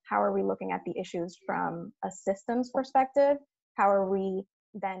how are we looking at the issues from a systems perspective? How are we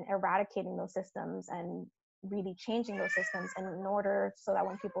then eradicating those systems and really changing those systems in order so that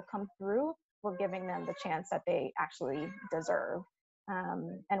when people come through, we're giving them the chance that they actually deserve,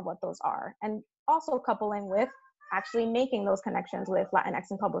 and what those are. And also coupling with actually making those connections with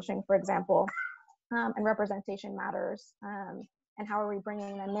Latinx in publishing, for example, and representation matters. And how are we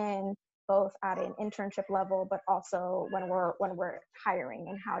bringing them in both at an internship level, but also when we're hiring,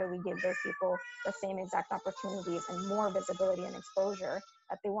 and how do we give those people the same exact opportunities and more visibility and exposure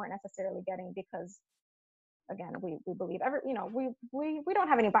that they weren't necessarily getting because, again, we believe we don't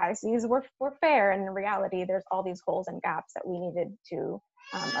have any biases. We're fair, and in reality, there's all these holes and gaps that we needed to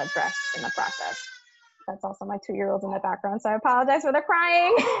address in the process. That's also my 2-year-old in the background, so I apologize for the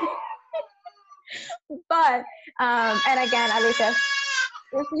crying. But and again, Alicia,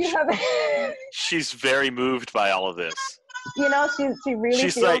 if you have, she's very moved by all of this. You know, she really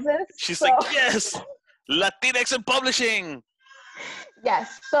feels like, this. She's so. like, yes, Latinx in publishing.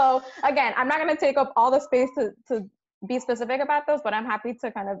 Yes. So again, I'm not going to take up all the space to be specific about those, but I'm happy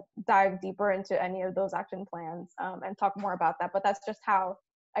to kind of dive deeper into any of those action plans and talk more about that. But that's just how,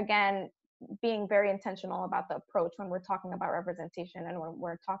 again, being very intentional about the approach when we're talking about representation and when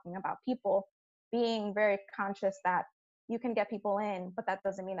we're talking about people, being very conscious that you can get people in, but that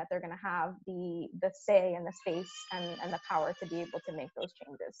doesn't mean that they're going to have the say and the space and the power to be able to make those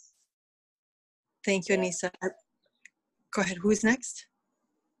changes. Thank you, Anissa. Go ahead. Who's next?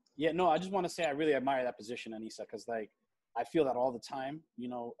 Yeah, no, I just want to say I really admire that position, Anissa, because like I feel that all the time. You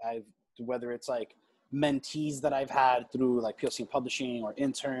know, whether it's like mentees that I've had through like POC publishing or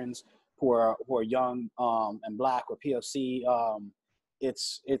interns who are young and Black or POC.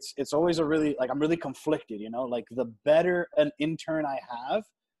 It's always a really, like, I'm really conflicted, you know, like the better an intern I have,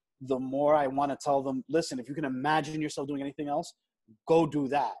 the more I want to tell them, listen, if you can imagine yourself doing anything else, go do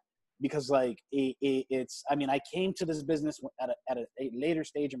that. Because like it's, I mean, I came to this business at a later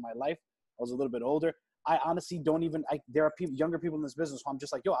stage in my life. I was a little bit older. I honestly don't even, there are people, younger people in this business who I'm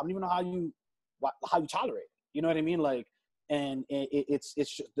just like, yo, I don't even know how you tolerate it. You know what I mean? Like, and it's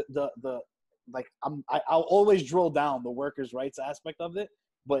just the like I'll always drill down the workers' rights aspect of it,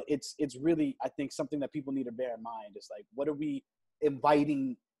 but it's really, I think, something that people need to bear in mind is like, what are we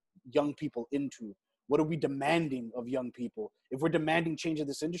inviting young people into? What are we demanding of young people? If we're demanding change of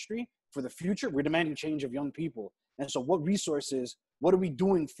this industry for the future, we're demanding change of young people. And so what resources, what are we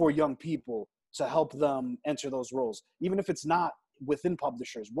doing for young people to help them enter those roles? Even if it's not within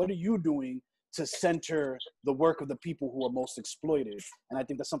publishers, what are you doing to center the work of the people who are most exploited? And I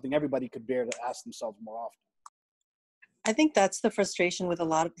think that's something everybody could bear to ask themselves more often. I think that's the frustration with a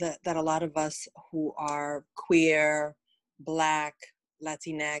lot of us who are queer, Black,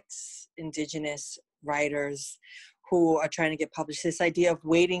 Latinx, Indigenous writers who are trying to get published. This idea of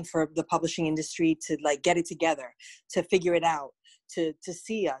waiting for the publishing industry to like get it together, to figure it out, to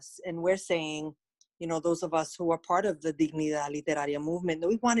see us. And we're saying, you know, those of us who are part of the Dignidad Literaria movement,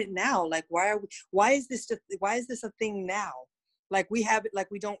 we want it now. Like, why is this a thing now? Like, we have it, like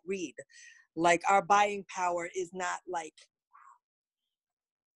we don't read. Like, our buying power is not like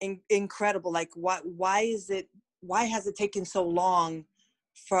incredible. Like, why has it taken so long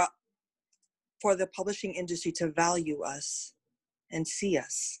for the publishing industry to value us and see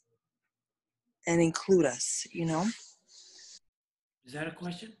us and include us, you know? Is that a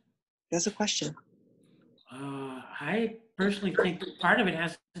question? That's a question. I personally think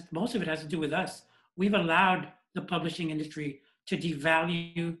most of it has to do with us. We've allowed the publishing industry to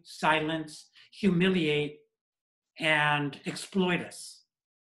devalue, silence, humiliate, and exploit us.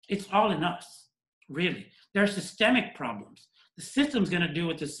 It's all in us, really. There are systemic problems. The system's going to do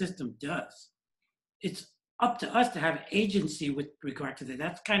what the system does. It's up to us to have agency with regard to that.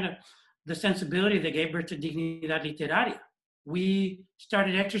 That's kind of the sensibility that gave birth to Dignidad Literaria. We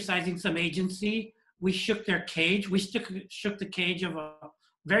started exercising some agency. We shook their cage. We shook the cage of a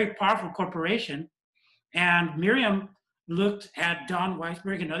very powerful corporation. And Myriam looked at Don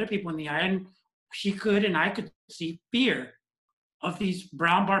Weisberg and other people in the eye, and she could, and I could see fear of these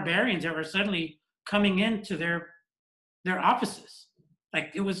brown barbarians that were suddenly coming into their offices.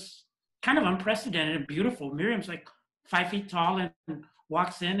 Like, it was kind of unprecedented and beautiful. Myriam's like 5 feet tall and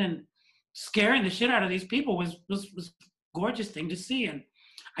walks in, and scaring the shit out of these people was gorgeous thing to see. And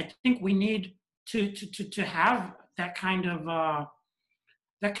I think we need to have that kind of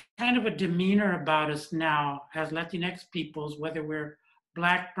a demeanor about us now as Latinx peoples, whether we're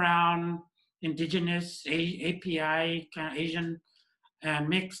Black, brown, indigenous, API, kind of Asian, and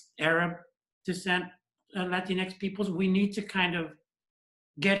mixed Arab descent Latinx peoples. We need to kind of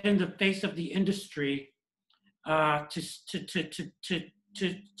get in the face of the industry to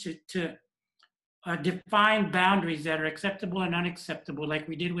define boundaries that are acceptable and unacceptable, like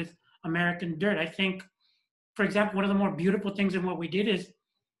we did with American Dirt. I think, for example, one of the more beautiful things in what we did is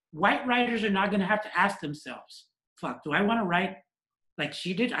white writers are not going to have to ask themselves, fuck, do I want to write like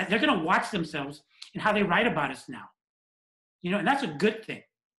she did? They're going to watch themselves and how they write about us now. You know, and that's a good thing.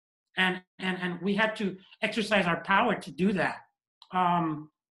 And we had to exercise our power to do that. And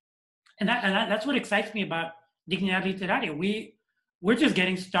that's what excites me about Dignidad Literaria. We're just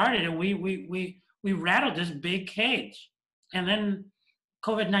getting started, and we rattled this big cage. And then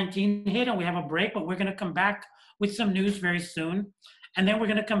COVID-19 hit, and we have a break, but we're going to come back with some news very soon. And then we're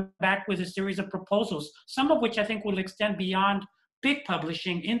going to come back with a series of proposals, some of which I think will extend beyond big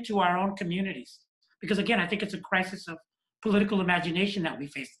publishing into our own communities. Because again, I think it's a crisis of political imagination that we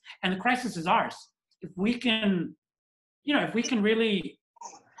face. And the crisis is ours. If we can, if we can really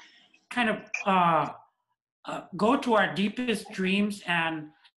kind of go to our deepest dreams and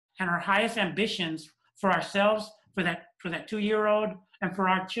our highest ambitions for ourselves, for that 2-year-old, and for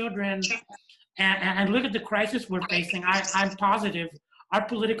our children, and look at the crisis we're facing, I'm positive our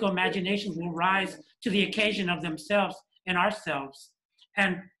political imaginations will rise to the occasion of themselves and ourselves,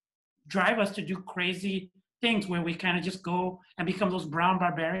 and drive us to do crazy things where we kind of just go and become those brown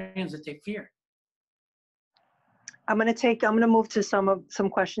barbarians that they fear. I'm going to move to some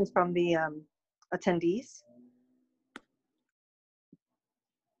questions from the attendees.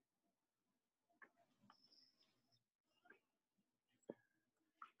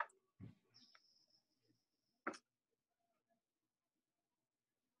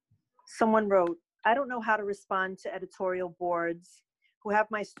 Someone wrote, I don't know how to respond to editorial boards who have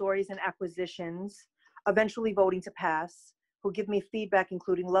my stories and acquisitions eventually voting to pass, who give me feedback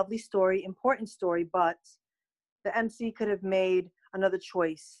including lovely story, important story, but the MC could have made another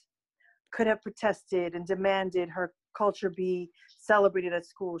choice, could have protested and demanded her culture be celebrated at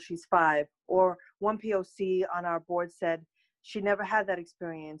school. She's 5. Or one POC on our board said she never had that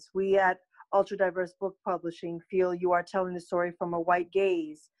experience. We at Ultra Diverse Book Publishing feel you are telling the story from a white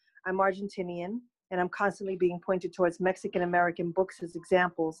gaze. I'm Argentinian, and I'm constantly being pointed towards Mexican-American books as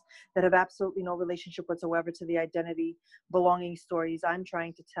examples that have absolutely no relationship whatsoever to the identity, belonging stories I'm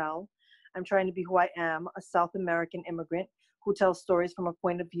trying to tell. I'm trying to be who I am, a South American immigrant who tells stories from a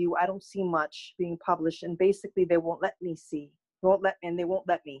point of view I don't see much being published, and basically they won't let me see. They won't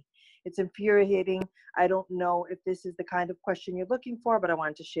let me. It's infuriating. I don't know if this is the kind of question you're looking for, but I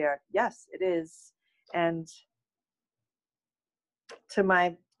wanted to share. Yes, it is. And to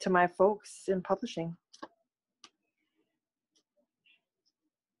my folks in publishing.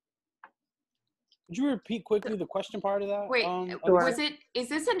 Could you repeat quickly the question part of that? Wait, Sure. is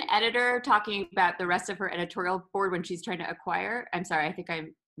this an editor talking about the rest of her editorial board when she's trying to acquire? I'm sorry, I think I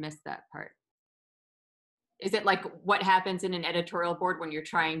missed that part. Is it like what happens in an editorial board when you're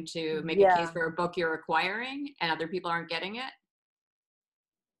trying to make a case for a book you're acquiring and other people aren't getting it?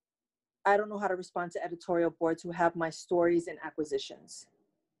 I don't know how to respond to editorial boards who have my stories in acquisitions.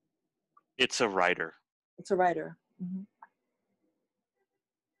 It's a writer. It's a writer. Mm-hmm.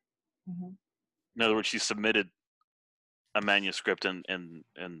 Mm-hmm. In other words, she submitted a manuscript and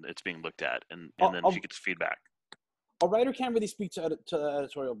it's being looked at, and then she gets feedback. A writer can't really speak to the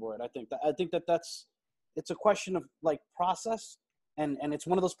editorial board. I think it's a question of like process, and it's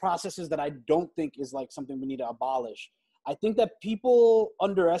one of those processes that I don't think is like something we need to abolish. I think that people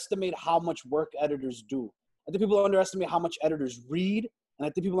underestimate how much work editors do. I think people underestimate how much editors read, and I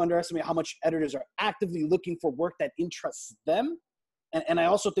think people underestimate how much editors are actively looking for work that interests them. And I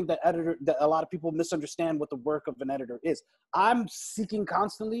also think that a lot of people misunderstand what the work of an editor is. I'm seeking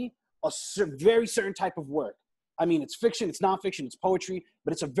constantly a very certain type of work. I mean, it's fiction, it's nonfiction, it's poetry,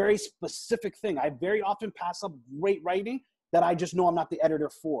 but it's a very specific thing. I very often pass up great writing that I just know I'm not the editor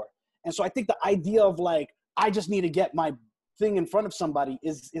for. And so I think the idea of like, I just need to get my thing in front of somebody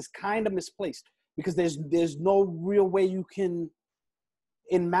is kind of misplaced, because there's no real way you can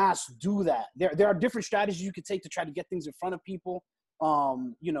in mass do that. There are different strategies you could take to try to get things in front of people.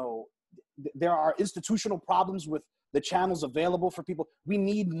 You know, there are institutional problems with the channels available for people. We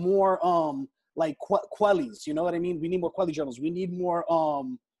need more like quellies, you know what I mean? We need more quelly journals. We need more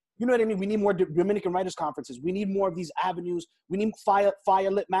you know what I mean? We need more Dominican writers conferences. We need more of these avenues. We need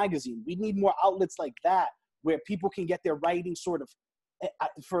Firelit magazine. We need more outlets like that where people can get their writing sort of,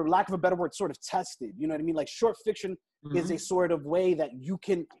 for lack of a better word, sort of tested. You know what I mean? Like short fiction is a sort of way that you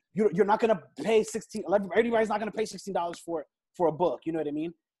can, you're not going to pay everybody's not going to pay $16 for a book. You know what I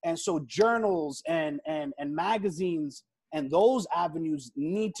mean? And so journals and magazines and those avenues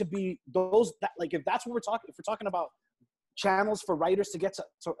need to be those that, like, if that's what if we're talking about channels for writers to get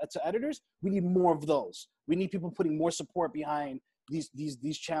to editors, we need more of those. We need people putting more support behind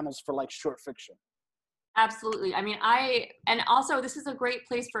these channels for like short fiction. Absolutely. I mean, and also this is a great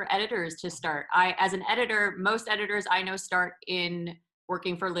place for editors to start. As an editor, most editors I know start in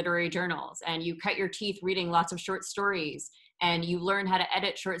working for literary journals, and you cut your teeth reading lots of short stories, and you learn how to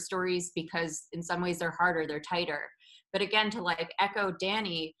edit short stories because in some ways they're harder, they're tighter. But again, to like echo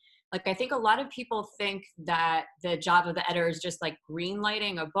Danny, like I think a lot of people think that the job of the editor is just like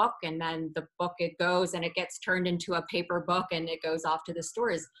greenlighting a book, and then the book, it goes and it gets turned into a paper book and it goes off to the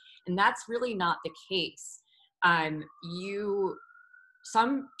stores. And that's really not the case.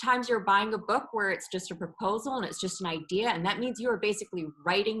 Sometimes you're buying a book where it's just a proposal and it's just an idea, and that means you are basically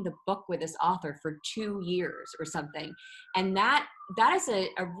writing the book with this author for 2 years or something. And that is a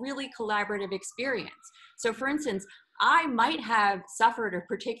really collaborative experience. So for instance, I might have suffered a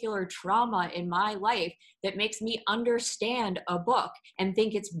particular trauma in my life that makes me understand a book and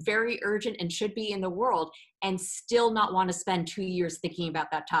think it's very urgent and should be in the world, and still not want to spend 2 years thinking about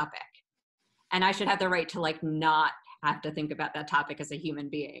that topic. And I should have the right to like not have to think about that topic as a human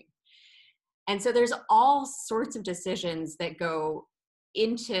being. And so there's all sorts of decisions that go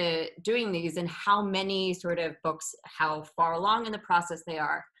into doing these, and how many sort of books, how far along in the process they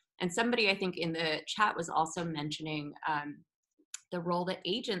are. And somebody, I think in the chat, was also mentioning the role that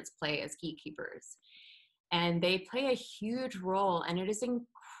agents play as gatekeepers. And they play a huge role, and it is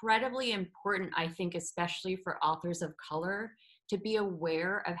incredibly important, I think, especially for authors of color, to be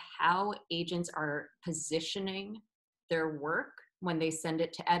aware of how agents are positioning their work when they send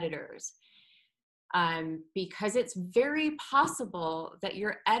it to editors. Because it's very possible that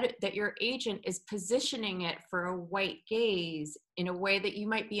your agent is positioning it for a white gaze in a way that you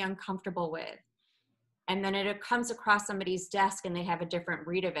might be uncomfortable with. And then it comes across somebody's desk and they have a different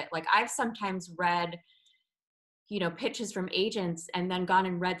read of it. Like I've sometimes read, pitches from agents and then gone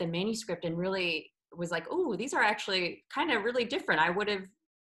and read the manuscript and really was like, oh, these are actually kind of really different. I would have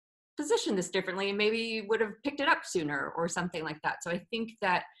positioned this differently and maybe would have picked it up sooner or something like that. So I think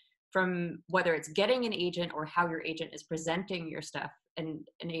that from whether it's getting an agent or how your agent is presenting your stuff, and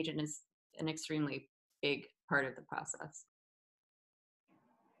an agent is an extremely big part of the process.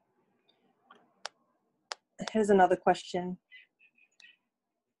 Here's another question.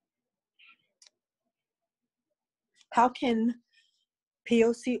 How can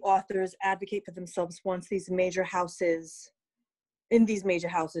POC authors advocate for themselves in these major houses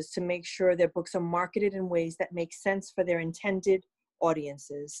to make sure their books are marketed in ways that make sense for their intended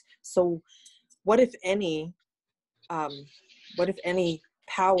audiences? So what if any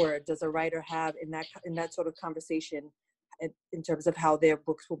power does a writer have in that sort of conversation in terms of how their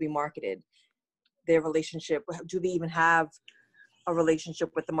books will be marketed? Their relationship, do they even have a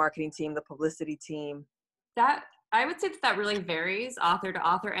relationship with the marketing team, the publicity team? That, I would say that really varies author to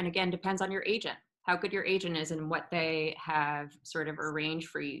author, and again, depends on your agent, how good your agent is and what they have sort of arranged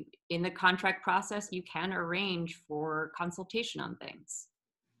for you. In the contract process, you can arrange for consultation on things.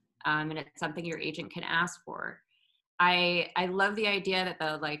 and it's something your agent can ask for. I love the idea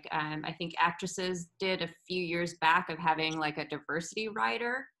that I think actresses did a few years back of having like a diversity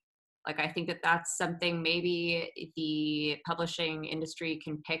rider. Like, I think that that's something maybe the publishing industry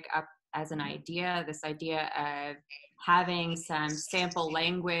can pick up as an idea, this idea of having some sample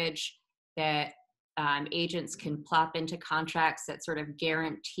language that agents can plop into contracts that sort of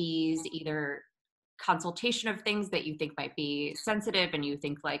guarantees either consultation of things that you think might be sensitive and you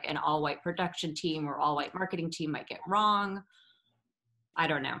think like an all-white production team or all-white marketing team might get wrong. I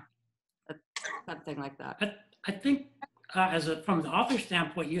don't know. Something like that. I think from the author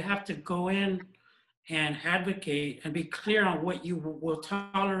standpoint, you have to go in and advocate and be clear on what you will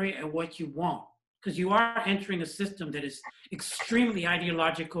tolerate and what you won't. Because you are entering a system that is extremely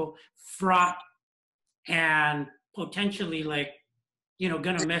ideological, fraught, and potentially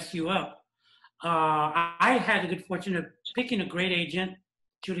gonna mess you up. I had the good fortune of picking a great agent,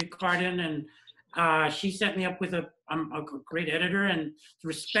 Julie Cardin, and she set me up with a great editor and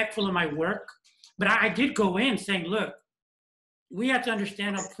respectful of my work. But I did go in saying, look, we have to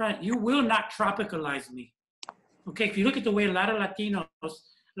understand up front, you will not tropicalize me. Okay, if you look at the way a lot of Latinos,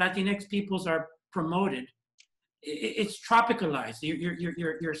 Latinx peoples are promoted, it's tropicalized.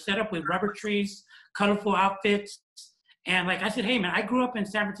 You're set up with rubber trees, colorful outfits. And like I said, hey man, I grew up in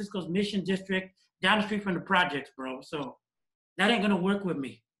San Francisco's Mission District, down the street from the projects, bro. So that ain't gonna work with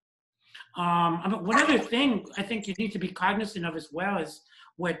me. One other thing I think you need to be cognizant of as well is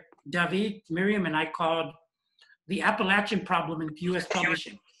what David, Myriam, and I called the Appalachian problem in U.S.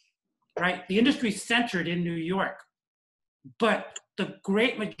 publishing, right? The industry is centered in New York, but the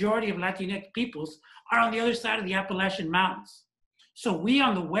great majority of Latinx peoples are on the other side of the Appalachian Mountains. So we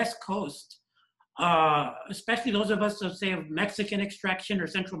on the West Coast, especially those of us that say of Mexican extraction or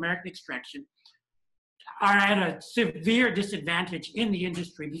Central American extraction, are at a severe disadvantage in the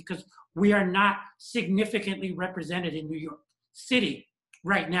industry because we are not significantly represented in New York City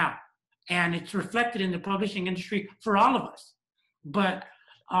right now. And it's reflected in the publishing industry for all of us. But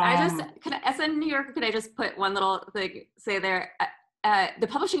as a New Yorker, could I just put one little thing, say there, the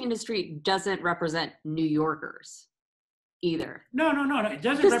publishing industry doesn't represent New Yorkers either. No, it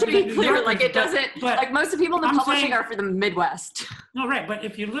doesn't just represent to be clear, New Yorkers, like most of the people in the publishing are from the Midwest. No, right, but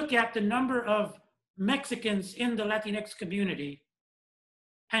if you look at the number of Mexicans in the Latinx community,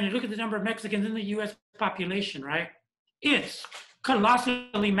 and you look at the number of Mexicans in the US population, right, it's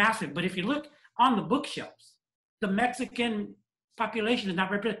colossally massive. But if you look on the bookshelves, the Mexican population is not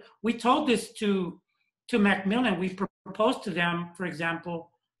represented. We told this to Macmillan. We proposed to them, for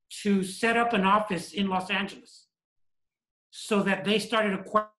example, to set up an office in Los Angeles so that they started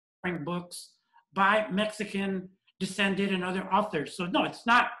acquiring books by Mexican descended and other authors. So no,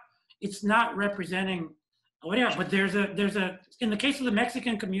 it's not representing whatever, but there's a in the case of the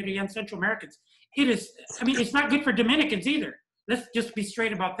Mexican community and Central Americans, it's not good for Dominicans either. Let's just be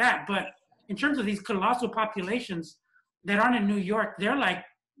straight about that. But in terms of these colossal populations that aren't in New York, they're like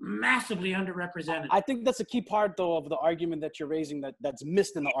massively underrepresented. I think that's a key part though of the argument that you're raising that's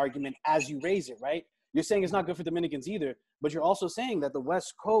missed in the argument as you raise it, right? You're saying it's not good for Dominicans either, but you're also saying that the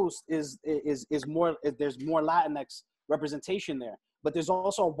West Coast is more, there's more Latinx representation there, but there's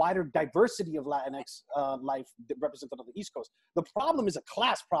also a wider diversity of Latinx life represented on the East Coast. The problem is a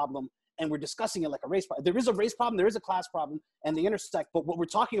class problem, and we're discussing it like a race problem. There is a race problem, there is a class problem, and they intersect, but what we're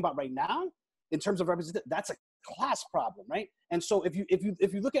talking about right now, in terms of representation, that's a class problem, right? And so if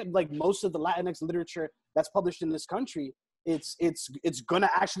you look at like most of the Latinx literature that's published in this country, it's gonna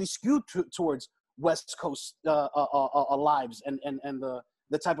actually skew towards West Coast lives and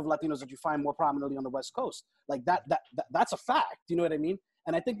the type of Latinos that you find more prominently on the West Coast. Like that's a fact, you know what I mean?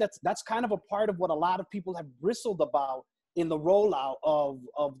 And I think that's kind of a part of what a lot of people have bristled about in the rollout of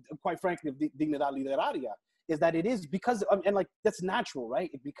quite frankly, of DignidadLiteraria, is that it is because, and like that's natural,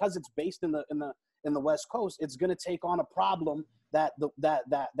 right? Because it's based in the West Coast, it's gonna take on a problem that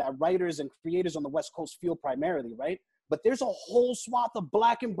writers and creators on the West Coast feel primarily, right? But there's a whole swath of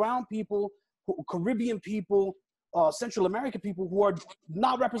Black and brown people, Caribbean people, Central American people who are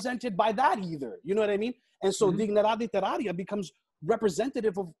not represented by that either. You know what I mean? And so DignidadLiteraria becomes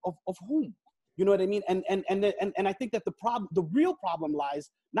representative of whom? You know what I mean? And I think that the real problem lies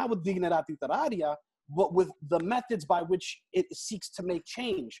not with DignidadLiteraria, but with the methods by which it seeks to make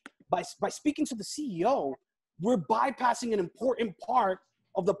change. By speaking to the CEO, we're bypassing an important part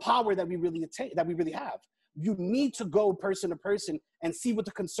of the power that we really have. You need to go person to person and see what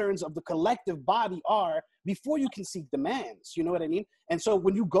the concerns of the collective body are before you can seek demands. You know what I mean? And so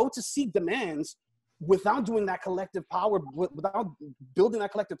when you go to seek demands without doing that collective power, without building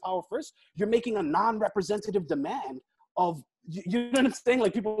that collective power first, you're making a non-representative demand of You know what I'm saying?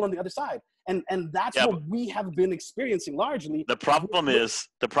 Like people on the other side. And that's what we have been experiencing largely. The problem is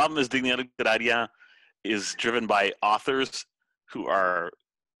Dignidad is driven by authors who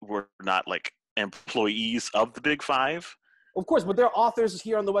were not like employees of the Big Five. Of course, but there are authors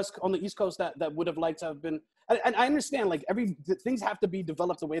here on the East Coast that would have liked to have been, and I understand like things have to be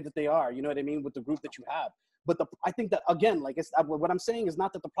developed the way that they are, you know what I mean, with the group that you have. But I think that again, like what I'm saying is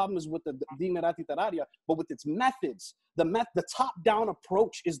not that the problem is with the DignidadLiteraria, but with its methods. The top-down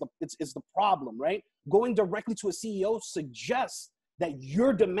approach is the problem, right? Going directly to a CEO suggests that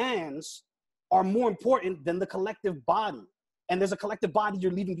your demands are more important than the collective body. And there's a collective body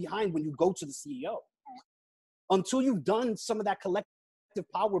you're leaving behind when you go to the CEO. Until you've done some of that collective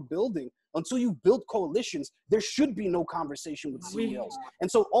power building, until you've built coalitions, there should be no conversation with CEOs.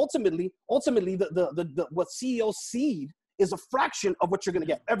 And so ultimately, what CEOs seed is a fraction of what you're going to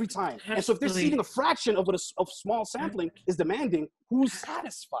get every time. And so if they're seeding a fraction of what a small sampling is demanding, who's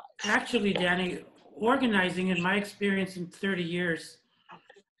satisfied? Actually, Danny, organizing, in my experience in 30 years,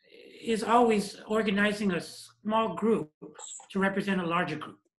 is always organizing a small group to represent a larger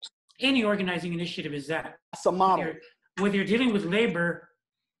group. Any organizing initiative is that. That's a model. Whether you're dealing with labor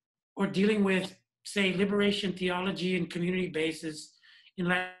or dealing with, say, liberation theology and community bases in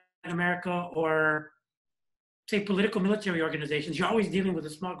Latin America, or say political military organizations, you're always dealing with a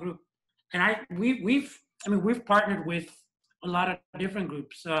small group. And we've partnered with a lot of different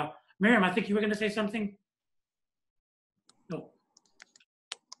groups. Myriam, I think you were going to say something. No.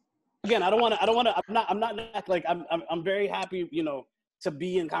 Again, I'm very happy, you know, to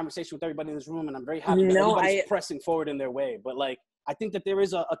be in conversation with everybody in this room, and I'm very happy that everybody's pressing forward in their way. But like, I think that there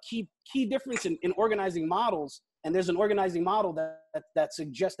is a key difference in organizing models, and there's an organizing model that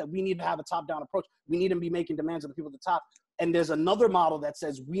suggests that we need to have a top-down approach. We need to be making demands of the people at the top. And there's another model that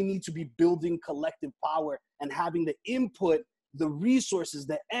says we need to be building collective power and having the input, the resources,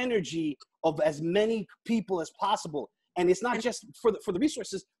 the energy of as many people as possible. And it's not just for the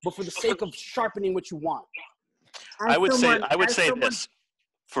resources, but for the sake of sharpening what you want. I would say this: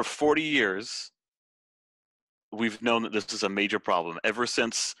 for 40 years, we've known that this is a major problem. Ever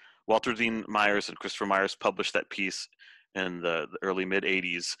since Walter Dean Myers and Christopher Myers published that piece in the early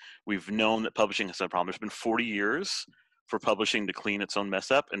mid-'80s, we've known that publishing has been a problem. There's been 40 years for publishing to clean its own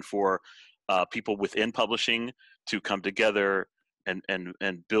mess up, and for people within publishing to come together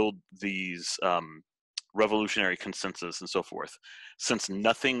and build these revolutionary consensus and so forth. Since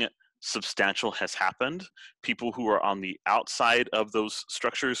nothing substantial has happened, people who are on the outside of those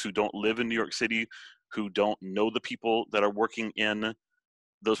structures, who don't live in New York City, who don't know the people that are working in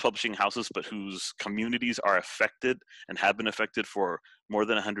those publishing houses, but whose communities are affected and have been affected for more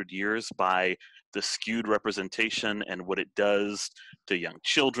than 100 years by the skewed representation and what it does to young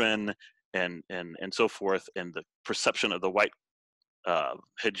children and so forth, and the perception of the white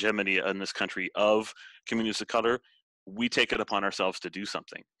hegemony in this country of communities of color, we take it upon ourselves to do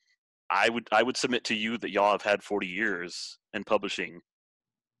something. I would submit to you that y'all have had 40 years in publishing.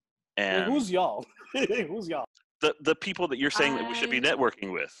 And who's y'all? Who's y'all? The people that you're saying that we should be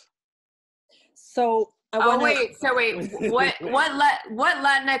networking with. So wait, what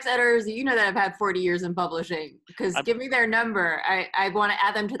Latinx editors do you know that have had 40 years in publishing? Because give me their number. I want to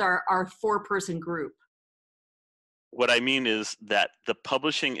add them to our 4-person group. What I mean is that the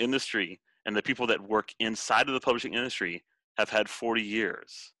publishing industry and the people that work inside of the publishing industry have had 40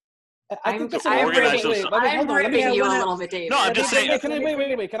 years. I'm breaking you a little bit, David. No, I'm just saying.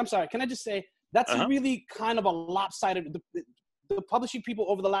 Wait. Can I just say that's really kind of a lopsided. The publishing people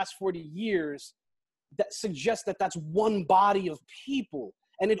over the last 40 years that suggests that that's one body of people,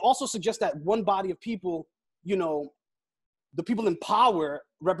 and it also suggests that one body of people, you know, the people in power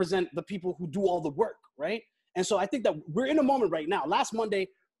represent the people who do all the work, right? And so I think that we're in a moment right now. Last Monday,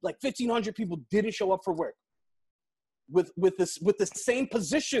 like 1,500 people didn't show up for work with the same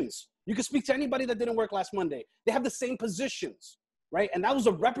positions. You can speak to anybody that didn't work last Monday. They have the same positions, right? And that was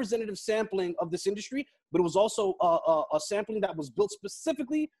a representative sampling of this industry, but it was also a sampling that was built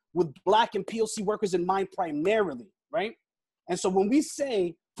specifically with Black and POC workers in mind primarily, right? And so when we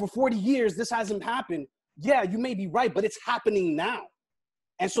say for 40 years this hasn't happened, yeah, you may be right, but it's happening now.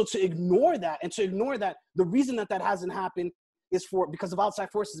 And so to ignore that, the reason that hasn't happened is because of outside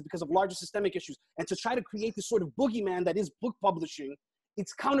forces, because of larger systemic issues, and to try to create this sort of boogeyman that is book publishing,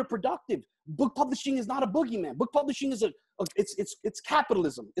 it's counterproductive. Book publishing is not a boogeyman. Book publishing is it's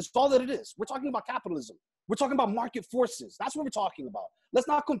capitalism. It's all that it is. We're talking about capitalism. We're talking about market forces. That's what we're talking about. Let's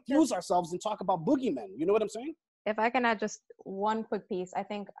not confuse ourselves and talk about boogeymen. You know what I'm saying? If I can add just one quick piece, I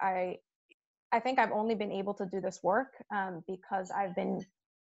think I've only been able to do this work because I've been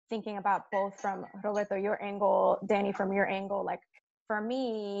thinking about both from Roberto, your angle, Danny, from your angle, like for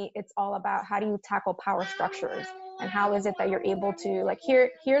me, it's all about how do you tackle power structures and how is it that you're able to like,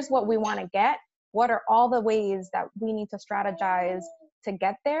 here's what we want to get. What are all the ways that we need to strategize to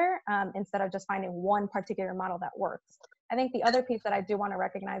get there instead of just finding one particular model that works? I think the other piece that I do want to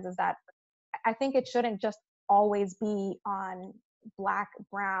recognize is that I think it shouldn't just always be on Black,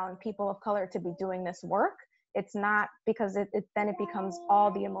 brown, people of color to be doing this work. It's not, because then it becomes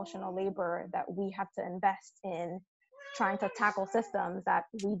all the emotional labor that we have to invest in trying to tackle systems that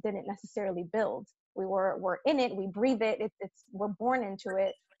we didn't necessarily build. We're in it, we breathe it, we're born into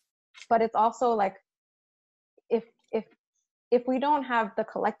it. But it's also like, if we don't have the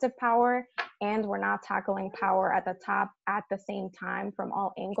collective power and we're not tackling power at the top at the same time from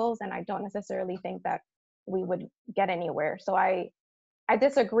all angles, and I don't necessarily think that we would get anywhere. So I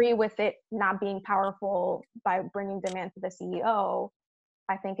disagree with it not being powerful by bringing demand to the CEO.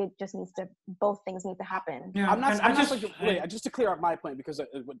 I think it just both things need to happen. Yeah, just to clear up my point, because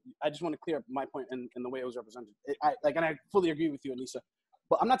I just want to clear up my point in the way it was represented. And I fully agree with you, Anissa.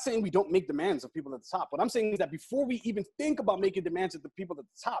 But I'm not saying we don't make demands of people at the top. What I'm saying is that before we even think about making demands of the people at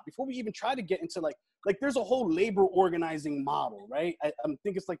the top, before we even try to get into like there's a whole labor organizing model, right? I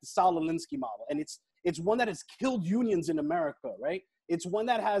think it's like the Saul Alinsky model. And it's one that has killed unions in America, right? It's one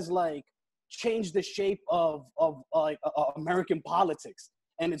that has like changed the shape of American politics.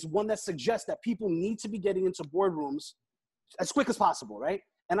 And it's one that suggests that people need to be getting into boardrooms as quick as possible, right?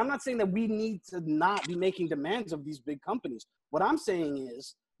 And I'm not saying that we need to not be making demands of these big companies. What I'm saying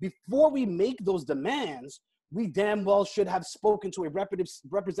is, before we make those demands, we damn well should have spoken to a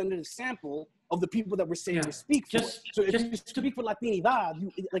representative sample of the people that we're saying we speak for. So if you speak for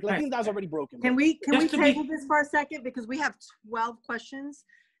Latinidad, Latinidad is already broken. Can we table this for a second? Because we have 12 questions,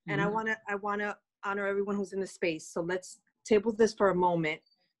 and I wanna honor everyone who's in the space. So let's table this for a moment.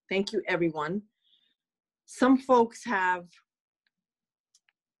 Thank you, everyone. Some folks have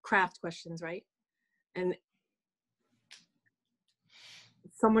craft questions, right? And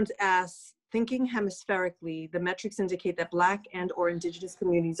someone's asked, thinking hemispherically, the metrics indicate that Black and or Indigenous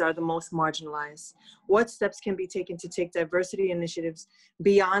communities are the most marginalized. What steps can be taken to take diversity initiatives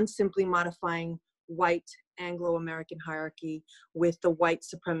beyond simply modifying white Anglo-American hierarchy with the white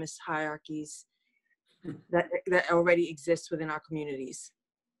supremacist hierarchies that already exist within our communities?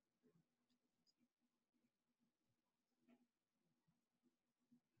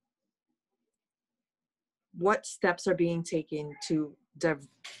 What steps are being taken to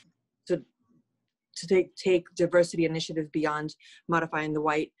take diversity initiatives beyond modifying the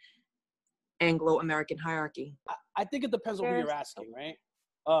white Anglo-American hierarchy? I think it depends on who you're asking, right?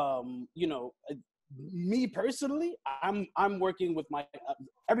 Me personally, I'm working with my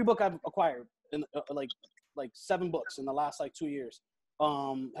every book I've acquired in like 7 books in the last like 2 years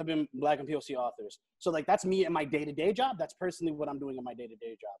have been Black and POC authors. So like that's me in my day-to-day job. That's personally what I'm doing in my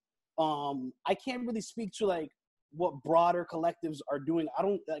day-to-day job. I can't really speak to like what broader collectives are doing.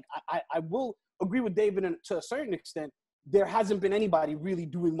 I will agree with David, and to a certain extent, there hasn't been anybody really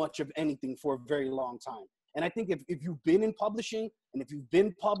doing much of anything for a very long time. And I think if you've been in publishing and if you've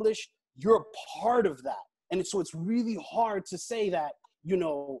been published, you're a part of that. And so it's really hard to say that,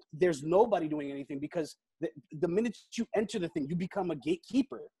 there's nobody doing anything, because the minute you enter the thing, you become a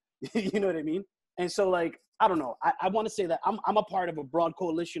gatekeeper. You know what I mean? And so like, I don't know. I want to say that I'm a part of a broad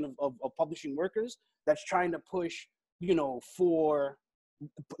coalition of publishing workers that's trying to push, for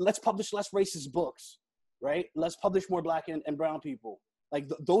let's publish less racist books, right? Let's publish more Black and brown people. Like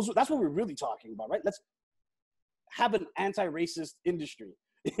that's what we're really talking about, right? Let's have an anti-racist industry.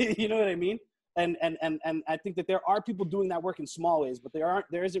 You know what I mean? And I think that there are people doing that work in small ways, but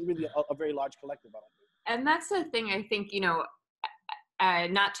there isn't really a very large collective, I don't think. And that's the thing, I think,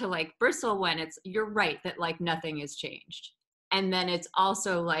 not to like bristle when you're right that like nothing has changed. And then it's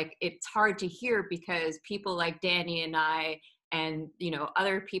also like, it's hard to hear because people like Danny and I and,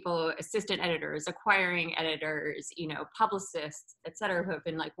 other people, assistant editors, acquiring editors, publicists, et cetera, who have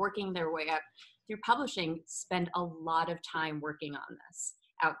been like working their way up through publishing, spend a lot of time working on this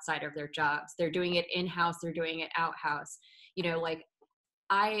outside of their jobs. They're doing it in-house, they're doing it out-house.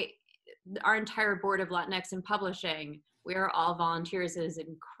 Our entire board of Latinx in publishing, we are all volunteers. It is an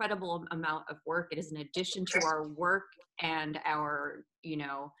incredible amount of work. It is an addition to our work and our,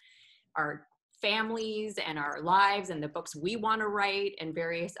 our families and our lives and the books we want to write and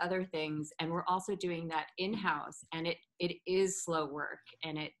various other things. And we're also doing that in-house, and it is slow work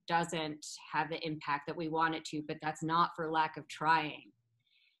and it doesn't have the impact that we want it to, but that's not for lack of trying.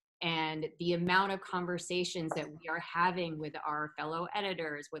 And the amount of conversations that we are having with our fellow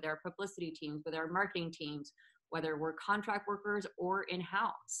editors, with our publicity teams, with our marketing teams, whether we're contract workers or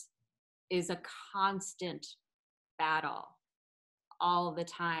in-house, is a constant battle all the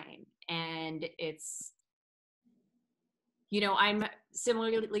time. And it's, I'm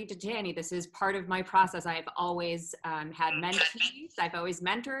similarly to Danny, this is part of my process. I've always had mentees, I've always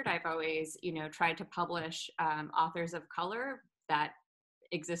mentored, I've always, tried to publish authors of color that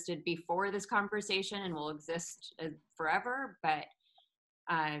existed before this conversation and will exist forever. But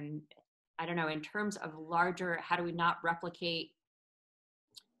I don't know, in terms of larger, how do we not replicate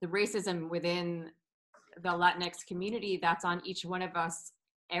the racism within the Latinx community that's on each one of us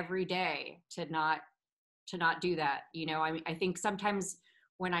every day to not do that. I think sometimes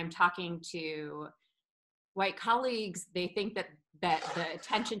when I'm talking to white colleagues, they think that the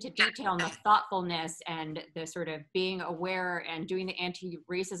attention to detail and the thoughtfulness and the sort of being aware and doing the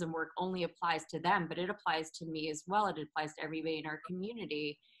anti-racism work only applies to them, but it applies to me as well. It applies to everybody in our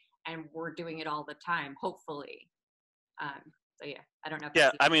community, and we're doing it all the time, hopefully. So yeah, I don't know. Yeah,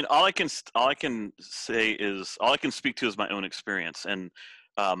 I mean, all I can speak to is my own experience. And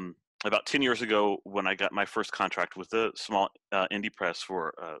about 10 years ago, when I got my first contract with a small indie press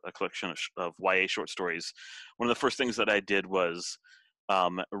for a collection of YA short stories, one of the first things that I did was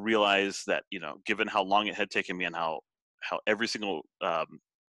realize that, given how long it had taken me and how every single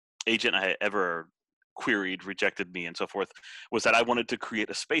agent I had ever queried rejected me and so forth, was that I wanted to create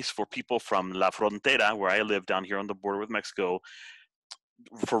a space for people from La Frontera, where I live down here on the border with Mexico,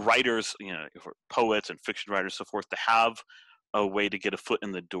 for writers, for poets and fiction writers, so forth, to have a way to get a foot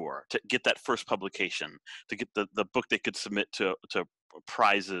in the door, to get that first publication, to get the book they could submit to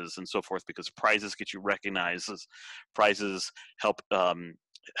prizes and so forth, because prizes get you recognized. Prizes help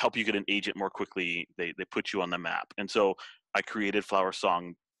you get an agent more quickly. They put you on the map. And so I created Flower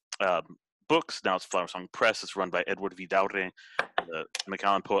Song Books. Now it's Flower Song Press. It's run by Edward Vidaurre, the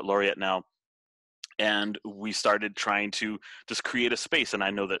Macallan Poet Laureate now. And we started trying to just create a space. And I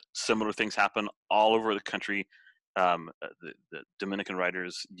know that similar things happen all over the country. The Dominican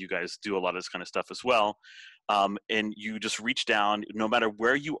writers, you guys do a lot of this kind of stuff as well. And you just reach down, no matter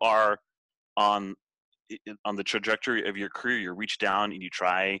where you are on the trajectory of your career, you reach down and you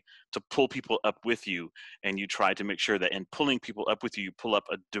try to pull people up with you, and you try to make sure that in pulling people up with you, you pull up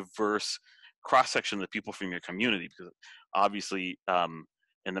a diverse cross-section of the people from your community. Because obviously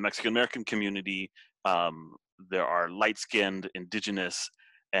in the Mexican American community, there are light-skinned, indigenous,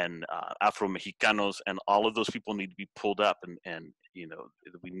 and Afro-Mexicanos, and all of those people need to be pulled up, and we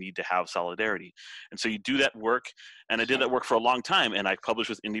need to have solidarity. And so you do that work, and I did that work for a long time, and I published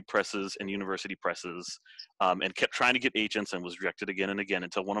with indie presses and university presses, and kept trying to get agents, and was rejected again and again,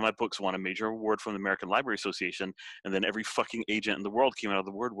 until one of my books won a major award from the American Library Association, and then every fucking agent in the world came out of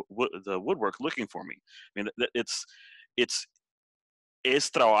the woodwork looking for me. I mean, it's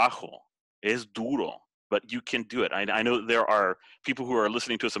trabajo, es duro, but you can do it. I know there are people who are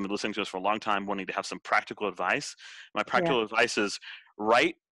listening to us and been listening to us for a long time wanting to have some practical advice. My practical advice is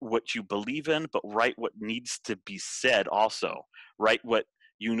write what you believe in, but write what needs to be said also. Write what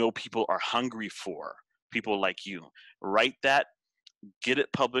people are hungry for, people like you. Write that, get it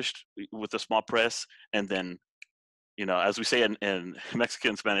published with a small press, and then, as we say in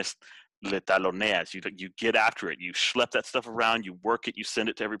Mexican Spanish, le taloneas. You get after it. You schlep that stuff around, you work it, you send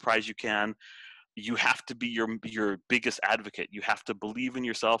it to every prize you can. You have to be your biggest advocate. You have to believe in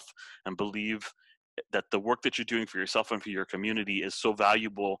yourself and believe that the work that you're doing for yourself and for your community is so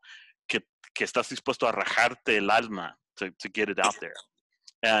valuable que estás dispuesto a rajarte el alma to get it out there.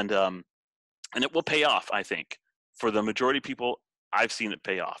 And it will pay off, I think. For the majority of people, I've seen it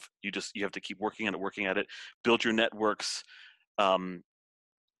pay off. You have to keep working at it, build your networks, follow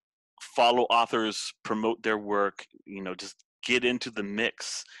authors, promote their work, just get into the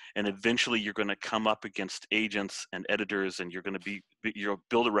mix, and eventually you're going to come up against agents and editors, and you'll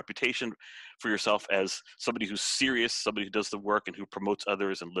build a reputation for yourself as somebody who's serious, somebody who does the work and who promotes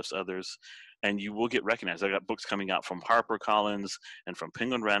others and lifts others, and you will get recognized. I got books coming out from HarperCollins and from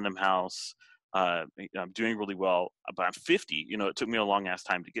Penguin Random House. I'm doing really well, but I'm 50. It took me a long ass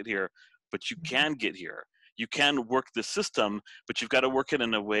time to get here, but you can get here. You can work the system, but you've got to work it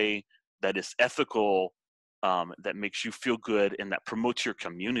in a way that is ethical, that makes you feel good, and that promotes your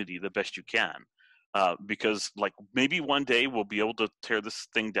community the best you can. Because maybe one day we'll be able to tear this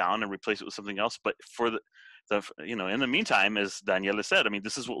thing down and replace it with something else. But for in the meantime, as Daniela said,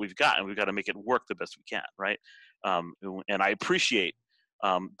 this is what we've got, and we've got to make it work the best we can, right? And I appreciate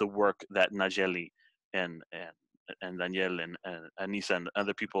the work that Nayeli and Danielle and Anissa and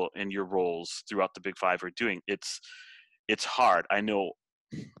other people in your roles throughout the Big Five are doing. It's hard. I know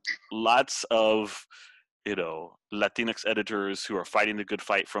lots of you know, Latinx editors who are fighting the good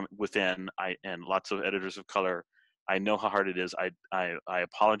fight from within, and lots of editors of color. I know how hard it is. I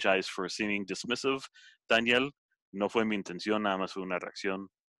apologize for seeming dismissive, Daniel. No fue mi intención, nada más fue una reacción.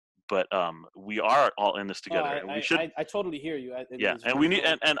 But we are all in this together, and we should. I totally hear you. Yeah, and we need,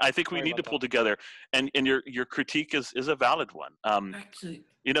 and I think we need to pull together. And your critique is a valid one. Actually,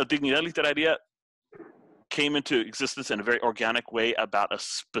 you know, Dignidad Literaria came into existence in a very organic way about a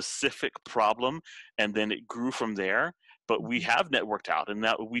specific problem, and then it grew from there. But we have networked out, and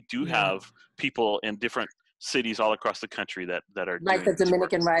that we do have people in different cities all across the country that are like doing the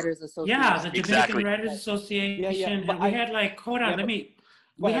Dominican Writers Association. yeah, the Dominican Exactly. Writers Association, but and we had like, hold on, yeah, let me.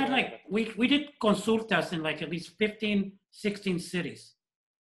 Go We ahead, had go like, ahead. we did consultas in like at least 15, 16 cities.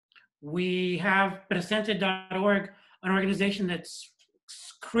 We have Presente.org, an organization that's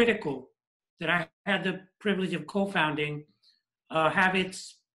critical, that I had the privilege of co-founding, have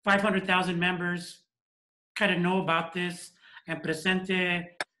its 500,000 members kind of know about this. And Presente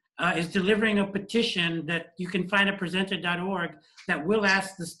is delivering a petition that you can find at Presente.org that will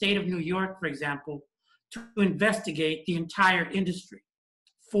ask the state of New York, for example, to investigate the entire industry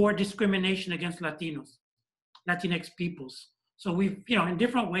for discrimination against Latinos, Latinx peoples. So we've, you know, in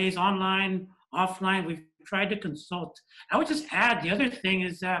different ways, online, offline, we've tried to consult. I would just add, the other thing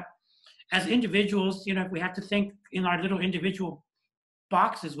is that as individuals, you know, we have to think in our little individual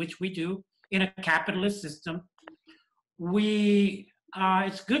boxes, which we do in a capitalist system.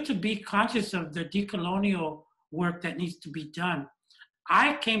 It's good to be conscious of the decolonial work that needs to be done.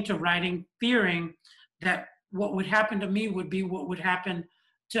 I came to writing fearing that what would happen to me would be what would happen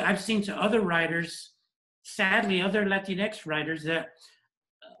to, I've seen to other writers, sadly, other Latinx writers, that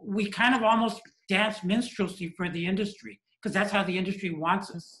we kind of almost dance minstrelsy for the industry, because that's how the industry wants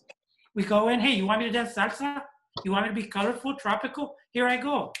us. We go in, hey, you want me to dance salsa? You want me to be colorful, tropical? Here I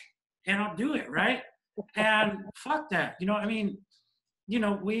go. And I'll do it, right? And fuck that. You know, I mean, you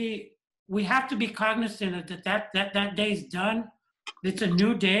know, we have to be cognizant that day's done. It's a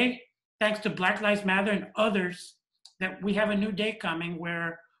new day, thanks to Black Lives Matter and others, that we have a new day coming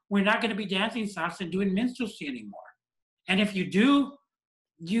where we're not going to be dancing salsa and doing minstrelsy anymore. And if you do,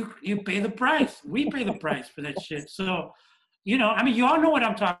 you pay the price. We pay the price for that shit. So, you know, I mean, you all know what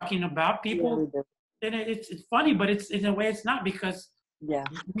I'm talking about. People, and it's funny, but it's in a way it's not, because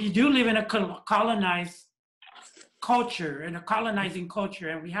we do live in a colonized culture, in a colonizing culture,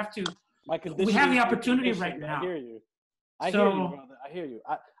 and we have to. We have the opportunity right now. I hear you. I hear you, brother. I hear you.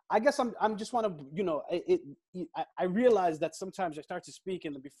 I guess I'm just want to, you know, I realize that sometimes I start to speak,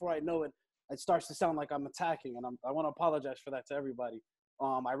 and before I know it, it starts to sound like I'm attacking, and I want to apologize for that to everybody.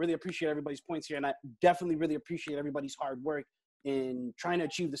 I really appreciate everybody's points here, and I definitely really appreciate everybody's hard work in trying to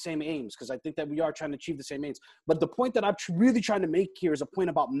achieve the same aims, because I think that we are trying to achieve the same aims. But the point that I'm really trying to make here is a point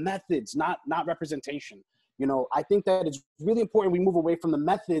about methods, not representation. You know, I think that it's really important we move away from the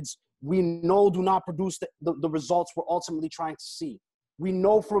methods we know do not produce the results we're ultimately trying to see. We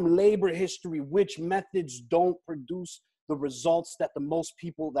know from labor history which methods don't produce the results that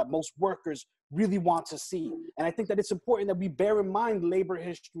most workers really want to see. And I think that it's important that we bear in mind labor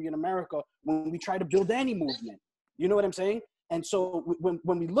history in America when we try to build any movement. You know what I'm saying? And so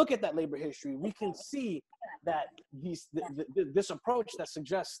when we look at that labor history, we can see that this approach that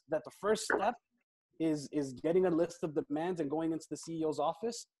suggests that the first step is getting a list of demands and going into the CEO's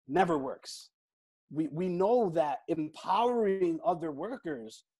office never works. We know that empowering other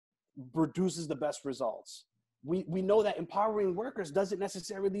workers produces the best results. We know that empowering workers doesn't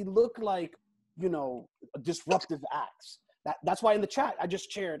necessarily look like, you know, disruptive acts. That's why in the chat I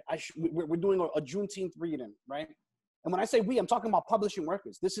just shared, we're doing a Juneteenth reading, right? And when I say we, I'm talking about publishing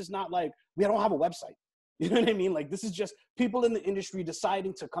workers. This is not like, we don't have a website. You know what I mean? Like, this is just people in the industry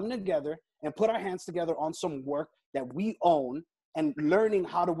deciding to come together and put our hands together on some work that we own, and learning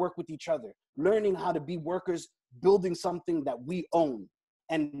how to work with each other, learning how to be workers, building something that we own,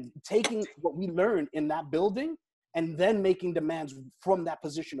 and taking what we learned in that building and then making demands from that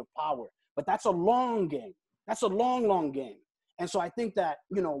position of power. But that's a long game. That's a long, long game. And so I think that,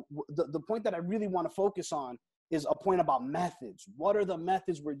 you know, the point that I really want to focus on is a point about methods. What are the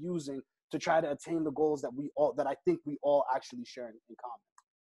methods we're using to try to attain the goals that I think we all actually share in common?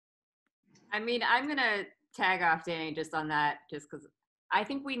 I mean, I'm gonna tag off Danny just on that, just because I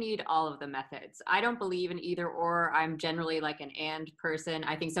think we need all of the methods. I don't believe in either or. I'm generally like an and person.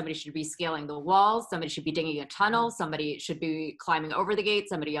 I think somebody should be scaling the walls, somebody should be digging a tunnel, somebody should be climbing over the gate,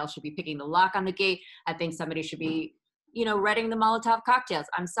 somebody else should be picking the lock on the gate. I think somebody should be, you know, reading the Molotov cocktails.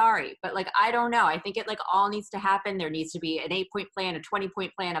 I'm sorry, but like, I don't know. I think it like all needs to happen. There needs to be an 8-point plan, a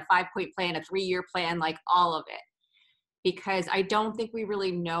 20-point plan, a 5-point plan, a 3-year plan, like all of it. Because I don't think we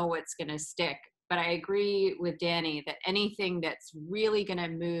really know what's gonna stick but I agree with Danny that anything that's really going to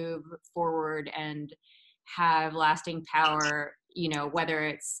move forward and have lasting power, you know, whether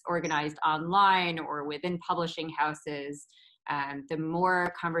it's organized online or within publishing houses, the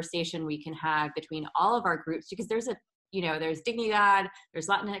more conversation we can have between all of our groups, because there's a, you know, there's Dignidad, there's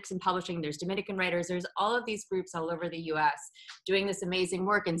Latinx in publishing, there's Dominican writers, there's all of these groups all over the US doing this amazing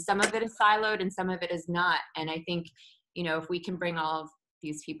work, and some of it is siloed and some of it is not. And I think, you know, if we can bring all of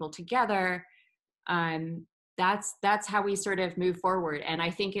these people together, that's how we sort of move forward. And I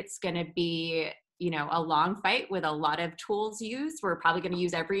think it's going to be, you know, a long fight with a lot of tools used. We're probably going to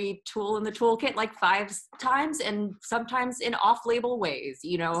use every tool in the toolkit like 5 times, and sometimes in off-label ways,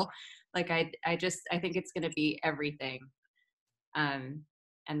 you know, like I think it's going to be everything. And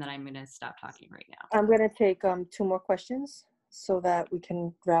then I'm going to stop talking right now. I'm going to take 2 more questions so that we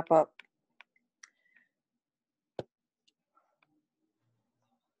can wrap up.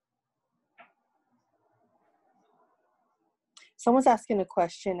 Someone's asking a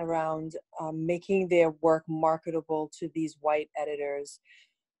question around making their work marketable to these white editors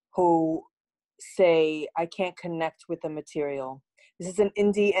who say, I can't connect with the material. This is an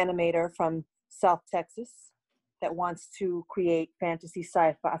indie animator from South Texas that wants to create fantasy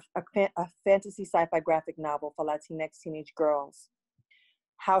sci-fi, a fantasy sci-fi graphic novel for Latinx teenage girls.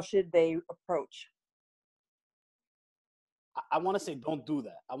 How should they approach? I want to say don't do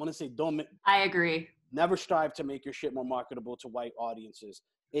that. I want to say don't. I agree. Never strive to make your shit more marketable to white audiences.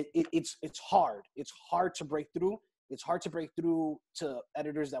 It's hard. It's hard to break through. It's hard to break through to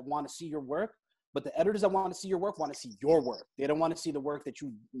editors that want to see your work, but the editors that want to see your work want to see your work. They don't want to see the work that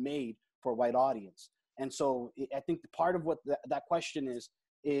you made for a white audience. And so I think the part of what that question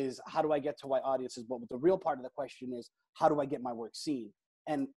is how do I get to white audiences? But the real part of the question is, how do I get my work seen?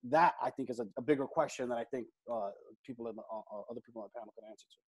 And that, I think, is a bigger question that I think other people on the panel can answer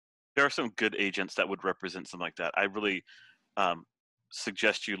to. There are some good agents that would represent something like that. I really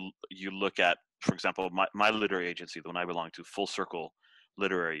suggest you look at, for example, my literary agency, the one I belong to, Full Circle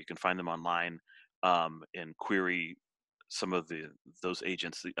Literary. You can find them online and query some of those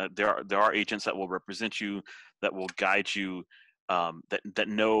agents. There are agents that will represent you, that will guide you, that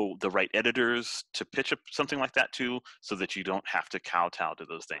know the right editors to pitch something like that to, so that you don't have to kowtow to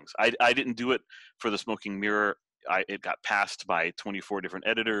those things. I didn't do it for The Smoking Mirror. It got passed by 24 different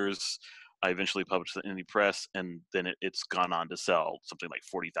editors. I eventually published it in the press, and then it's gone on to sell something like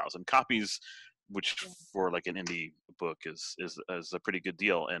 40,000 copies, which for like an indie book is a pretty good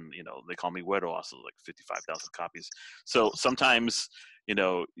deal. And you know, they call me Güero, also like 55,000 copies. So sometimes, you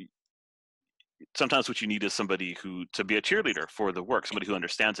know, sometimes what you need is somebody to be a cheerleader for the work, somebody who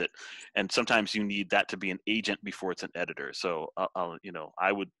understands it, and sometimes you need that to be an agent before it's an editor. So you know,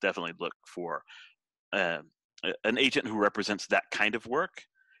 I would definitely look for an agent who represents that kind of work.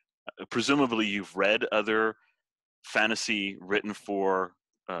 Presumably you've read other fantasy written for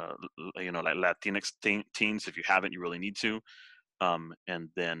you know, like Latinx teens. If you haven't, you really need to, and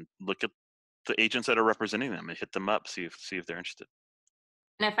then look at the agents that are representing them and hit them up, see if they're interested.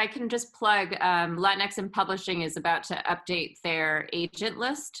 And if I can just plug, Latinx in Publishing is about to update their agent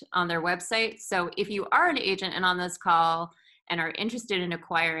list on their website. So if you are an agent and on this call and are interested in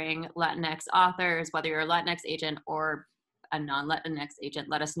acquiring Latinx authors, whether you're a Latinx agent or a non-Latinx agent,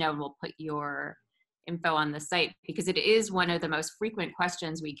 let us know and we'll put your info on the site, because it is one of the most frequent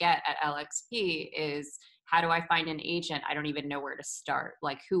questions we get at LXP is, how do I find an agent? I don't even know where to start.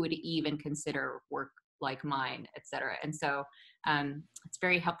 Like, who would even consider work like mine, et cetera. And so it's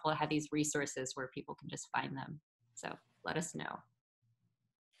very helpful to have these resources where people can just find them. So let us know.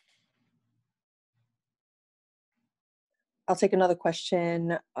 I'll take another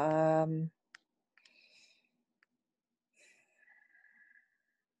question.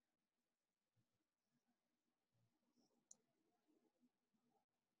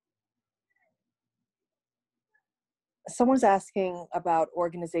 Someone's asking about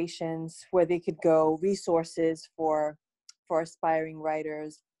organizations where they could go, resources for aspiring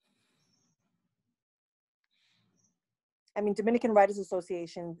writers. I mean, Dominican Writers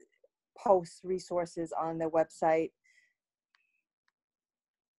Association posts resources on their website.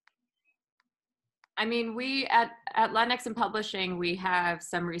 I mean, we at Latinx in Publishing, we have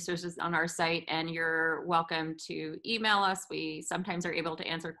some resources on our site, and you're welcome to email us. We sometimes are able to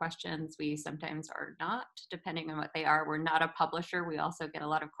answer questions. We sometimes are not, depending on what they are. We're not a publisher. We also get a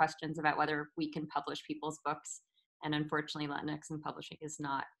lot of questions about whether we can publish people's books. And unfortunately, Latinx in Publishing is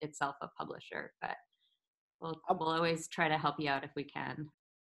not itself a publisher, but we'll always try to help you out if we can.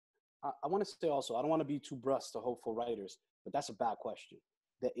 I want to say also, I don't want to be too brusque to hopeful writers, but that's a bad question.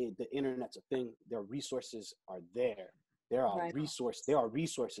 The internet's a thing. Their resources are there. There are Right.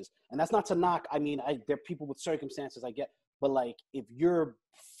 resources. And that's not to knock. I mean, there are people with circumstances I get, but like, if you're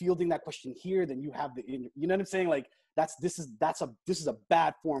fielding that question here, then you have you know what I'm saying? Like, this is a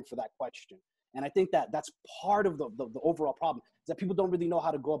bad form for that question. And I think that's part of the overall problem, is that people don't really know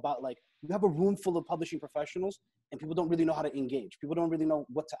how to go about, like, you have a room full of publishing professionals and people don't really know how to engage. People don't really know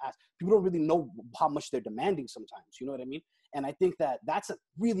what to ask. People don't really know how much they're demanding sometimes. You know what I mean? And I think that's a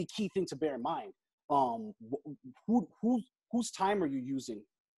really key thing to bear in mind. Whose time are you using?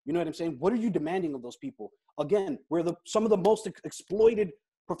 You know what I'm saying? What are you demanding of those people? Again, we're some of the most exploited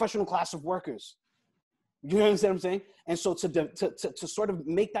professional class of workers. You know what I'm saying? And so to sort of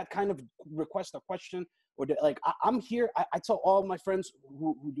make that kind of request or question, or like, I'm here. I tell all my friends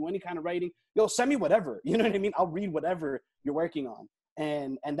who do any kind of writing, yo, send me whatever. You know what I mean? I'll read whatever you're working on.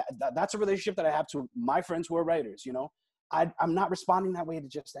 And that's a relationship that I have to my friends who are writers. You know, I'm not responding that way to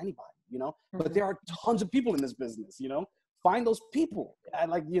just anybody. You know, but there are tons of people in this business. You know, find those people.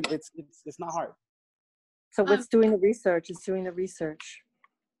 It's not hard. So what's doing the research? It's doing the research.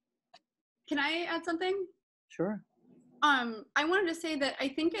 Can I add something? Sure. I wanted to say that I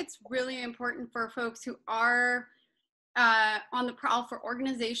think it's really important for folks who are on the prowl for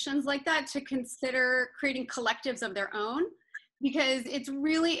organizations like that to consider creating collectives of their own, because it's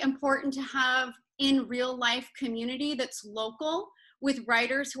really important to have in real life community that's local, with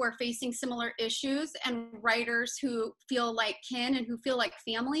writers who are facing similar issues and writers who feel like kin and who feel like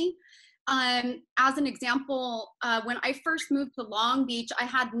family. As an example, when I first moved to Long Beach, I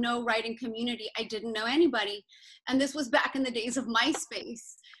had no writing community. I didn't know anybody. And this was back in the days of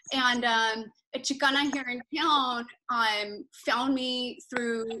MySpace. And a Chicana here in town found me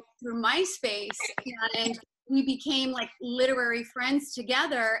through MySpace. And we became like literary friends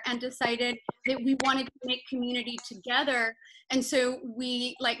together and decided that we wanted to make community together. And so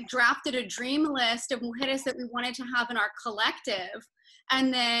we like drafted a dream list of mujeres that we wanted to have in our collective,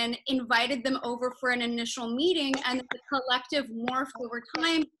 and then invited them over for an initial meeting, and the collective morphed over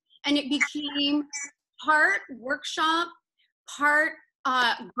time, and it became part workshop, part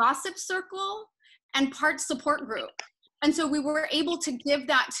gossip circle, and part support group. And so we were able to give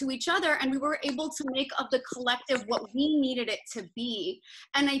that to each other, and we were able to make of the collective what we needed it to be.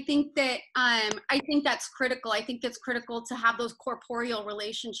 And I think that that's critical. I think it's critical to have those corporeal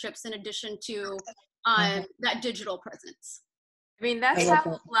relationships in addition to that digital presence. I mean, that's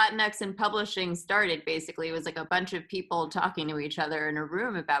how Latinx in publishing started, basically. It was like a bunch of people talking to each other in a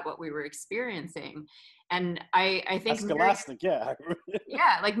room about what we were experiencing. And I think that's scholastic, yeah.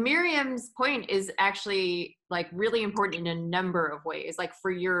 Yeah, like Myriam's point is actually like really important in a number of ways, like for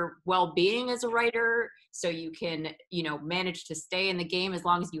your well-being as a writer, so you can, you know, manage to stay in the game as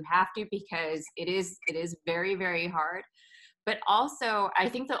long as you have to, because it is very, very hard. But also, I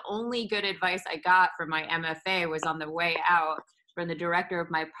think the only good advice I got from my MFA was on the way out from the director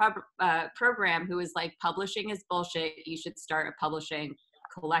of my program, who was like, publishing is bullshit. You should start a publishing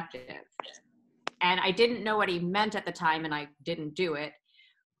collective. And I didn't know what he meant at the time, and I didn't do it.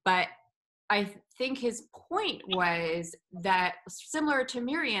 But I think his point was that, similar to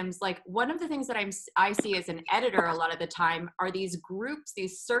Myriam's, like one of the things that I see as an editor a lot of the time are these groups,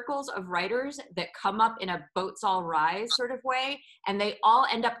 these circles of writers that come up in a boats all rise sort of way, and they all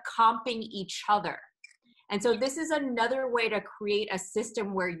end up comping each other. And so this is another way to create a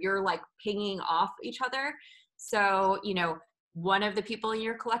system where you're like pinging off each other. So, you know, one of the people in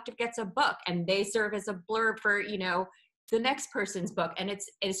your collective gets a book, and they serve as a blurb for, you know, the next person's book. And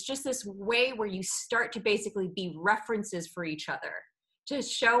it's just this way where you start to basically be references for each other, to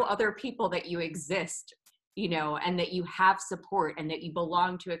show other people that you exist, you know, and that you have support and that you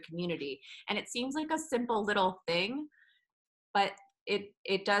belong to a community. And it seems like a simple little thing, but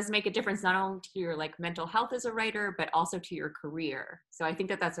it does make a difference, not only to your like mental health as a writer, but also to your career. So I think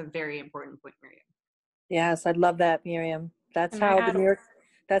that that's a very important point, Myriam. Yes, I love that, Myriam. That's how the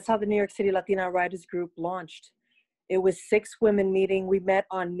New York City Latina Writers Group launched. It was 6 women meeting. We met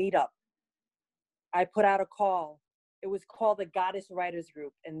on Meetup. I put out a call. It was called the Goddess Writers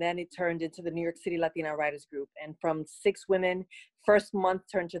Group, and then it turned into the New York City Latina Writers Group. And from 6 women, first month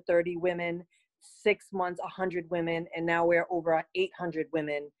turned to 30 women, 6 months, 100 women, and now we're over 800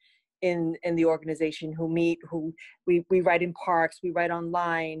 women in the organization who meet, who we write in parks, we write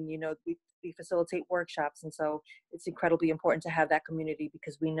online, you know, we facilitate workshops. And so it's incredibly important to have that community,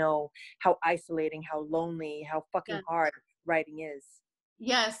 because we know how isolating, how lonely, how fucking hard writing is.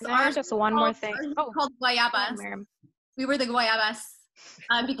 Yes. There's just one more thing. Called Guayabas. We were the Guayabas.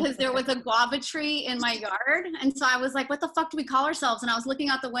 because there was a guava tree in my yard. And so I was like, what the fuck do we call ourselves? And I was looking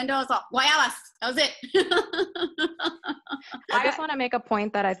out the window. I was like, guayabas. That was it. I just want to make a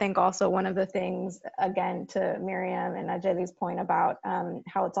point that I think also one of the things, again, to Myriam and Ajeli's point about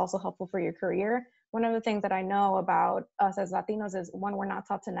how it's also helpful for your career. One of the things that I know about us as Latinos is, one, we're not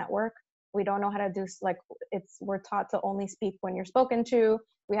taught to network. We don't know how to do, like, we're taught to only speak when you're spoken to.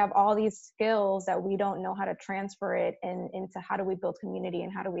 We have all these skills that we don't know how to transfer it into how do we build community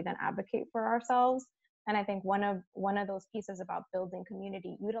and how do we then advocate for ourselves. And I think one of those pieces about building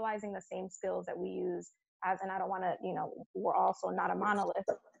community, utilizing the same skills that we use as, and I don't want to, we're also not a monolith,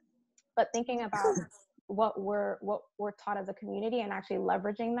 but thinking about what we're taught as a community and actually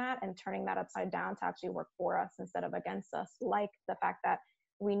leveraging that and turning that upside down to actually work for us instead of against us. Like the fact that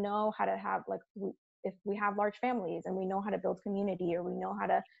we know how to have, like, if we have large families and we know how to build community, or we know how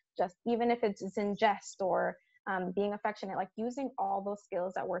to just, even if it's in jest or being affectionate, like using all those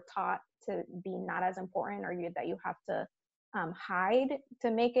skills that we're taught to be not as important, or that you have to hide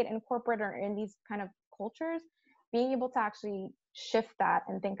to make it in corporate or in these kind of cultures, being able to actually shift that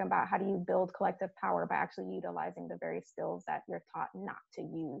and think about how do you build collective power by actually utilizing the very skills that you're taught not to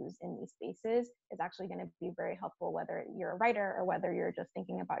use in these spaces is actually going to be very helpful, whether you're a writer or whether you're just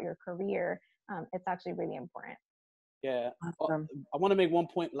thinking about your career. It's actually really important. Yeah. Awesome. I want to make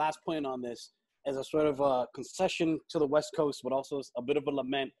last point on this as a sort of a concession to the West Coast, but also a bit of a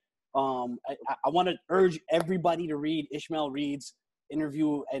lament. I want to urge everybody to read Ishmael Reed's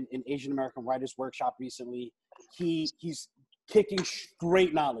interview in Asian American Writers Workshop recently. He's kicking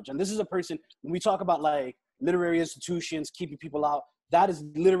straight knowledge. And this is a person, when we talk about like literary institutions keeping people out, that is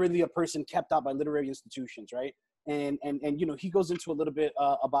literally a person kept out by literary institutions, right? And he goes into a little bit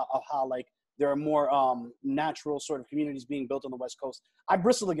about how like there are more natural sort of communities being built on the West Coast. I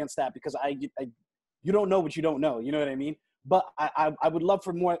bristle against that because you don't know what you don't know, you know what I mean? But I would love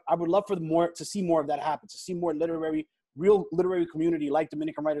for more. I would love for to see more of that happen, to see more real literary community like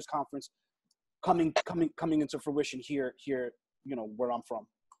Dominican Writers Conference coming into fruition here, where I'm from.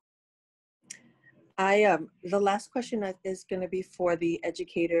 The last question is going to be for the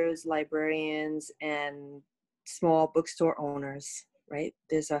educators, librarians, and small bookstore owners, right?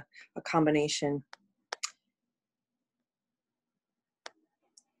 There's a combination.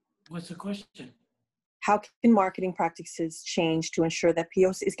 What's the question? How can marketing practices change to ensure that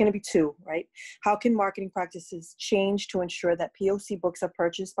POC, it's going to be two, right? How can marketing practices change to ensure that POC books are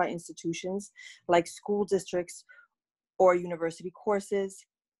purchased by institutions like school districts or university courses?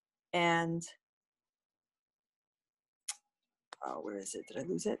 And, where is it? Did I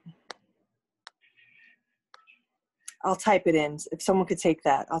lose it? I'll type it in. If someone could take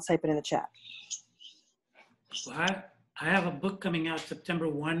that, I'll type it in the chat. Well, I have a book coming out September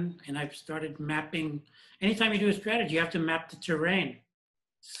 1, and I've started mapping. Anytime you do a strategy, you have to map the terrain.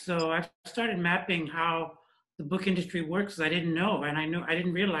 So I've started mapping how the book industry works. I didn't know, and I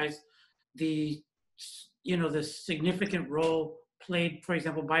didn't realize the significant role played, for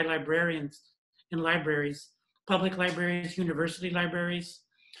example, by librarians in libraries, public libraries, university libraries,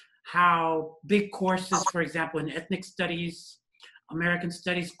 how big courses, for example, in ethnic studies, American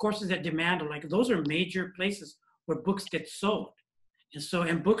studies, courses that demand, like those are major places where books get sold. And so,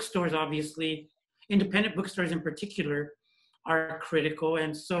 and bookstores, obviously, independent bookstores in particular, are critical.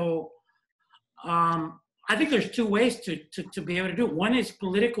 And so I think there's two ways to be able to do it. One is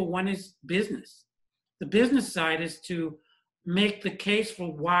political, one is business. The business side is to make the case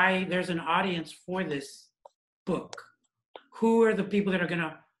for why there's an audience for this book. Who are the people that are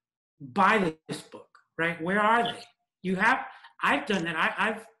gonna buy this book, right? Where are they? I've done that.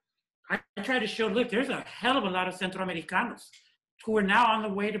 I try to show, look, there's a hell of a lot of Centroamericanos who are now on the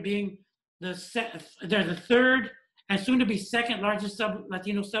way to being they're the third and soon to be second largest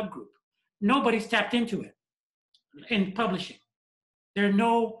Latino subgroup. Nobody's tapped into it in publishing. There are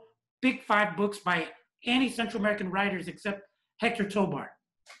no big five books by any Central American writers except Hector Tobar,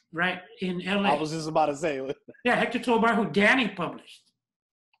 right, in LA. I was just about to say. Yeah, Hector Tobar, who Danny published,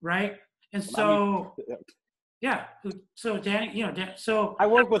 right? And so, yeah, so Danny, so. I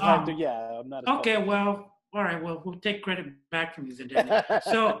work with Hector, yeah. I'm not okay, well, all right, well, we'll take credit back from you then, Danny.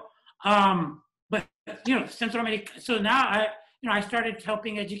 So, but, Central America, so now I started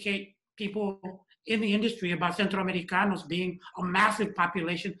helping educate people in the industry about Centroamericanos being a massive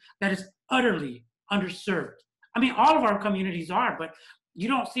population that is utterly underserved. I mean, all of our communities are, but you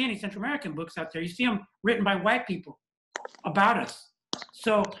don't see any Central American books out there. You see them written by white people about us.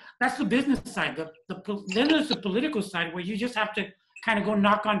 So that's the business side. Then there's the political side where you just have to kind of go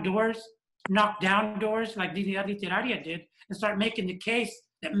knock down doors like DignidadLiteraria did and start making the case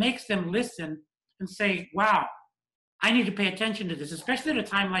that makes them listen and say, wow, I need to pay attention to this, especially at a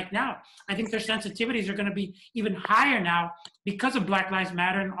time like now. I think their sensitivities are going to be even higher now because of Black Lives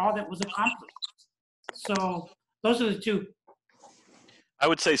Matter and all that was accomplished. So those are the two. I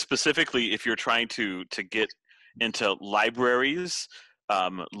would say specifically if you're trying to get into libraries,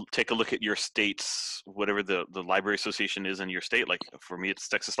 take a look at your state's, whatever the library association is in your state. Like for me, it's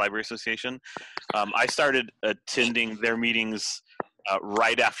Texas Library Association. I started attending their meetings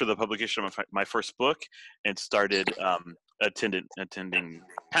right after the publication of my first book, and started attending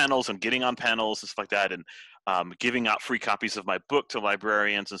panels and getting on panels and stuff like that, and giving out free copies of my book to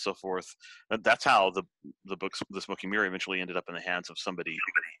librarians and so forth. And that's how the Smoking Mirror eventually ended up in the hands of somebody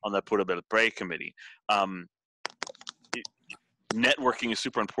on the Pura Break committee. Networking is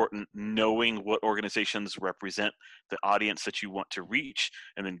super important, knowing what organizations represent the audience that you want to reach,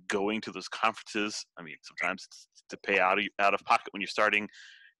 and then going to those conferences. I mean, sometimes it's to pay out of pocket when you're starting,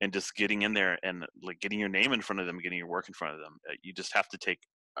 and just getting in there and like getting your name in front of them, getting your work in front of them. You just have to take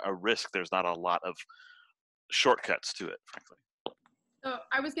a risk. There's not a lot of shortcuts to it, frankly. So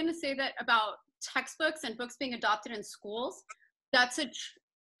I was going to say that about textbooks and books being adopted in schools. That's a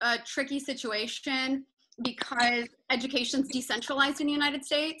tricky situation, because education's decentralized in the United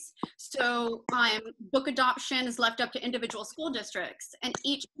States. So book adoption is left up to individual school districts, and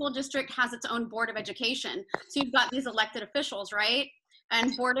each school district has its own board of education. So you've got these elected officials, right?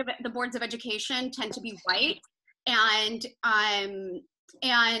 And the boards of education tend to be white, and then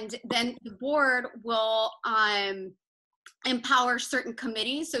the board will empower certain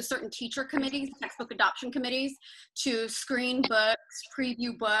committees, so certain teacher committees, textbook adoption committees, to screen books,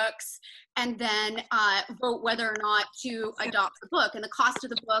 preview books, and then vote whether or not to adopt the book. And the cost of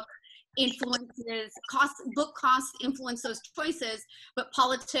the book book costs influence those choices, but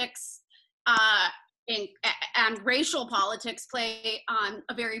politics and racial politics play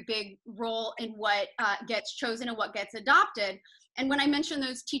a very big role in what gets chosen and what gets adopted. And when I mention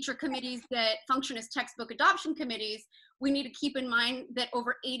those teacher committees that function as textbook adoption committees, we need to keep in mind that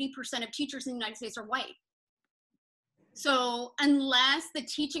over 80% of teachers in the United States are white. So unless the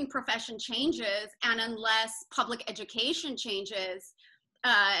teaching profession changes and unless public education changes,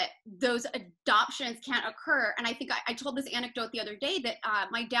 those adoptions can't occur. And I think I told this anecdote the other day that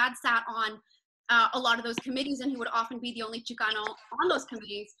my dad sat on a lot of those committees, and he would often be the only Chicano on those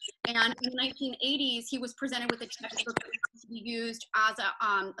committees. And in the 1980s, he was presented with a textbook that was to be used as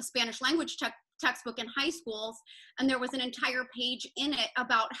a Spanish language textbook in high schools. And there was an entire page in it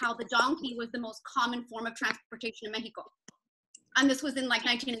about how the donkey was the most common form of transportation in Mexico. And this was in like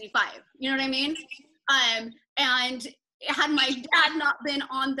 1985, you know what I mean? And had my dad not been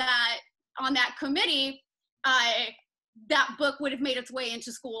on that committee, that book would have made its way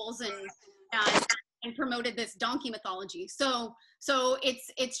into schools and promoted this donkey mythology. So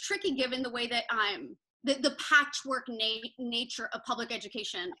it's tricky given the way that the patchwork nature of public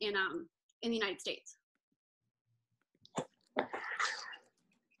education in the United States.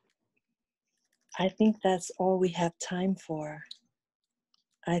 I think that's all we have time for.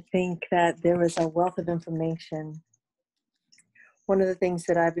 I think that there is a wealth of information. One of the things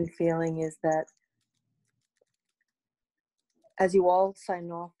that I've been feeling is that as you all sign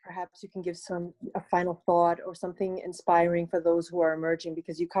off, perhaps you can give a final thought or something inspiring for those who are emerging,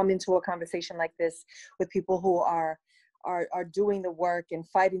 because you come into a conversation like this with people who are doing the work and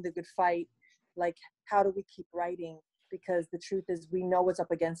fighting the good fight. Like, how do we keep writing? Because the truth is, we know what's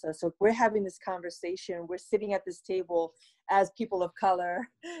up against us. So if we're having this conversation, we're sitting at this table as people of color,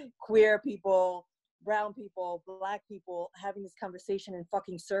 queer people, brown people, Black people, having this conversation in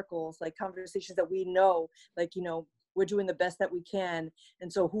fucking circles, like conversations that we know, like, you know, we're doing the best that we can.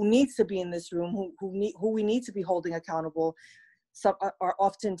 And so who needs to be in this room, who we need to be holding accountable, some are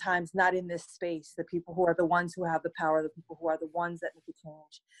oftentimes not in this space. The people who are the ones who have the power, the people who are the ones that make a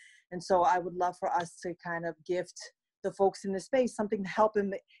change. And so I would love for us to kind of gift the folks in this space something to help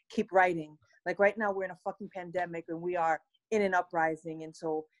them keep writing. Like right now we're in a fucking pandemic and we are in an uprising. And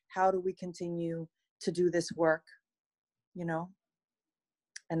so how do we continue to do this work, you know,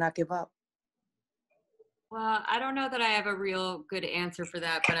 and not give up? Well, I don't know that I have a real good answer for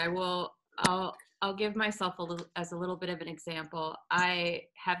that, but I'll give myself a little bit of an example. I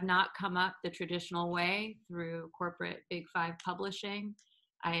have not come up the traditional way through corporate Big Five publishing.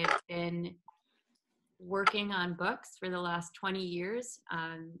 I have been working on books for the last 20 years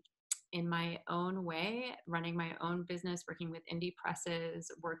in my own way, running my own business, working with indie presses,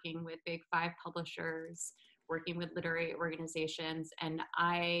 working with Big Five publishers, working with literary organizations, and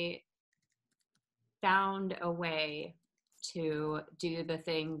I found a way to do the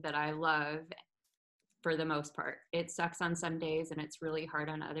thing that I love for the most part. It sucks on some days and it's really hard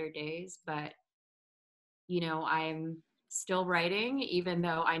on other days, but I'm still writing, even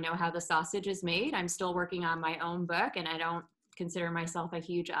though I know how the sausage is made. I'm still working on my own book, and I don't consider myself a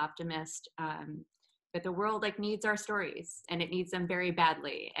huge optimist. But the world needs our stories, and it needs them very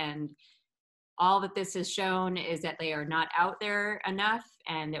badly. And all that this has shown is that they are not out there enough,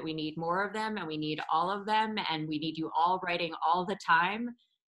 and that we need more of them, and we need all of them, and we need you all writing all the time,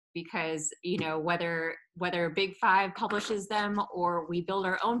 because whether Big Five publishes them or we build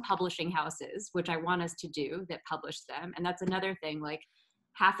our own publishing houses, which I want us to do, that publish them. And that's another thing,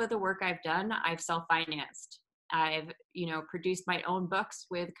 half of the work I've done, I've self-financed. I've produced my own books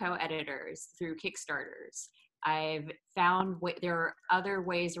with co-editors through Kickstarters. I've found there are other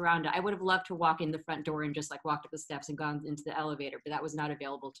ways around it. I would have loved to walk in the front door and just walked up the steps and gone into the elevator, but that was not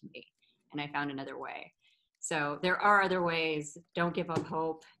available to me. And I found another way. So there are other ways. Don't give up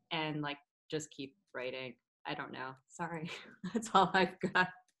hope, and just keep writing. I don't know. Sorry. That's all I've got.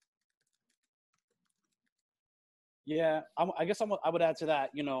 Yeah, I guess I would add to that,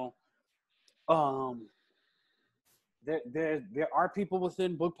 there are people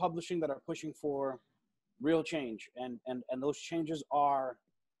within book publishing that are pushing for real change, and those changes are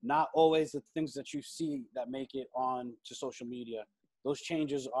not always the things that you see that make it on to social media. Those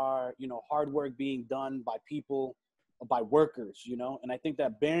changes are hard work being done by people, by workers, and I think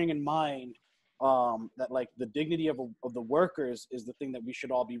that bearing in mind that the dignity of the workers is the thing that we should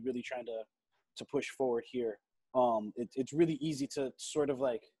all be really trying to push forward here. It's really easy to sort of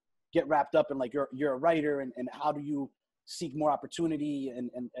get wrapped up in you're a writer and how do you seek more opportunity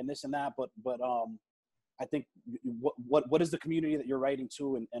and this and that, but I think what is the community that you're writing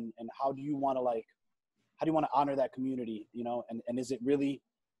to, and how do you want to honor that community, and is it really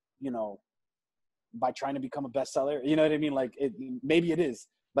by trying to become a bestseller, you know what I mean? Maybe it is,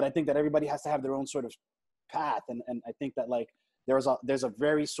 but I think that everybody has to have their own sort of path, and I think that there's a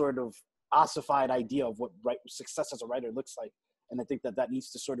very sort of ossified idea of what success as a writer looks like, and I think that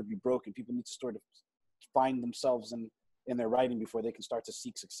needs to sort of be broken. People need to sort of find themselves in their writing before they can start to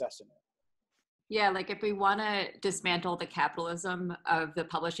seek success in it. Yeah, if we want to dismantle the capitalism of the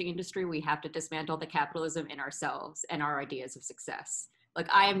publishing industry, we have to dismantle the capitalism in ourselves and our ideas of success.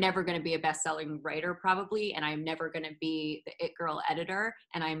 I am never going to be a best-selling writer probably, and I'm never going to be the it girl editor,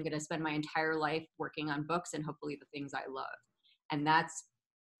 and I'm going to spend my entire life working on books and hopefully the things I love. And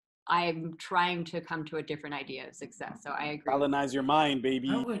I'm trying to come to a different idea of success. So I agree. Colonize your mind, baby.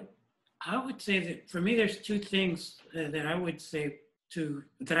 I would say that for me, there's two things that I would say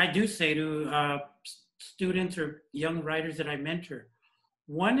that I do say to students or young writers that I mentor.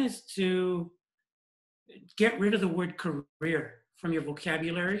 One is to get rid of the word career from your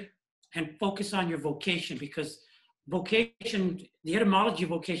vocabulary and focus on your vocation, because vocation, the etymology of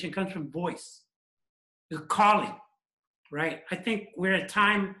vocation comes from voice, the calling, right? I think we're at a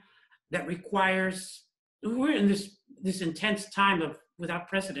time that we're in this intense time without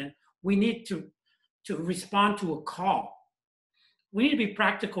precedent. We need to respond to a call. We need to be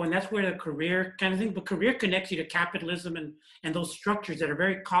practical, and that's where the career kind of thing, but career connects you to capitalism and those structures that are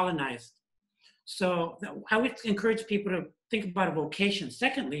very colonized. So I would encourage people to think about a vocation.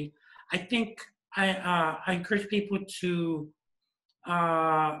 Secondly, I think I encourage people to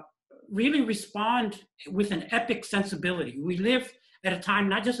really respond with an epic sensibility. We live at a time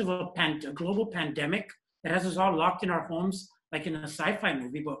not just of a global pandemic that has us all locked in our homes like in a sci-fi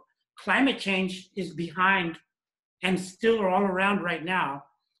movie, but climate change is behind and still are all around right now.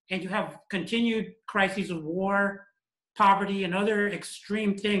 And you have continued crises of war, poverty, and other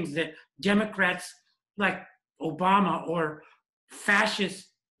extreme things that Democrats like Obama or fascist,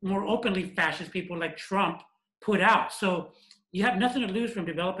 more openly fascist people like Trump put out. So you have nothing to lose from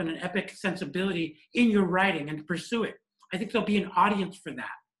developing an epic sensibility in your writing and pursue it. I think there'll be an audience for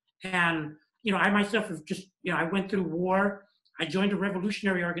that. And, I myself have just, I went through war. I joined a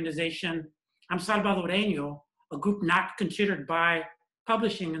revolutionary organization. I'm Salvadoreño, a group not considered by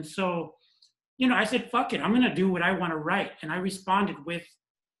publishing. And so, I said, fuck it, I'm going to do what I want to write. And I responded with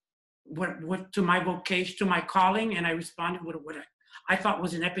what to my vocation, to my calling. And I responded with what I thought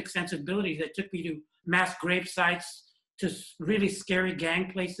was an epic sensibility that took me to mass grave sites, to really scary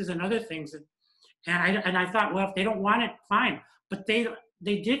gang places and other things. And I thought, well, if they don't want it, fine. But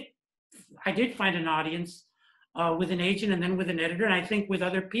I did find an audience with an agent and then with an editor, and I think with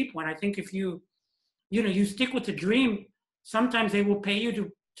other people. And I think if you stick with the dream, sometimes they will pay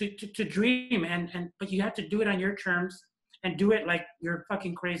you to dream, but you have to do it on your terms and do it like you're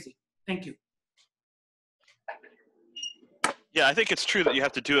fucking crazy. Thank you. Yeah, I think it's true that you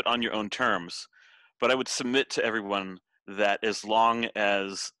have to do it on your own terms, but I would submit to everyone that as long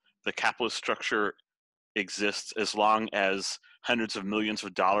as the capitalist structure exists, as long as hundreds of millions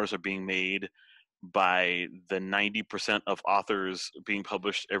of dollars are being made by the 90% of authors being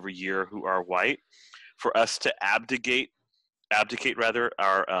published every year who are white, for us to abdicate rather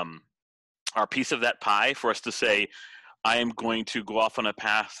our piece of that pie, for us to say, I am going to go off on a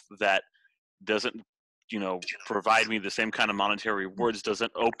path that doesn't, provide me the same kind of monetary rewards,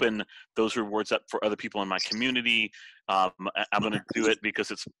 doesn't open those rewards up for other people in my community. I'm going to do it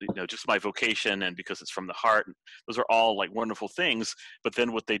because it's, just my vocation and because it's from the heart. Those are all like wonderful things. But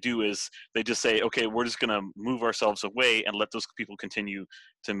then what they do is they just say, okay, we're just going to move ourselves away and let those people continue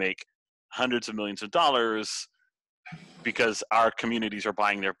to make hundreds of millions of dollars because our communities are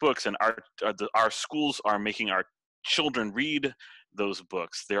buying their books, and our schools are making our children read those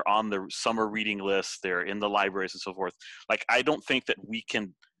books. They're on the summer reading list. They're in the libraries and so forth. Like, I don't think that we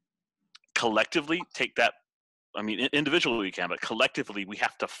can collectively take that. I mean, individually we can, but collectively we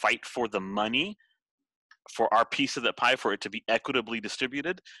have to fight for the money, for our piece of that pie, for it to be equitably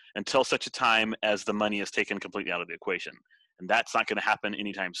distributed until such a time as the money is taken completely out of the equation. And that's not going to happen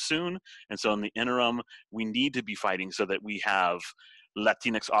anytime soon. And so in the interim, we need to be fighting so that we have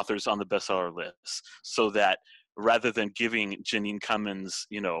Latinx authors on the bestseller list, so that rather than giving Janine Cummins,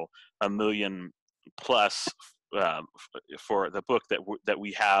 $1 million plus for the book, that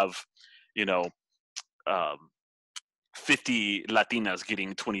we have, 50 Latinas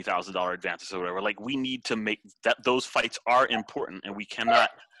getting $20,000 advances or whatever. Like, we need to make that, those fights are important, and we cannot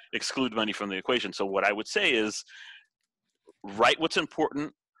exclude money from the equation. So what I would say is, write what's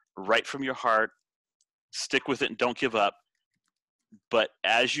important, write from your heart, stick with it, and don't give up. But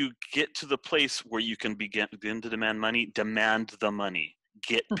as you get to the place where you can begin to demand money, demand the money,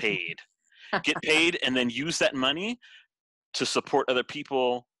 get paid. Get paid, and then use that money to support other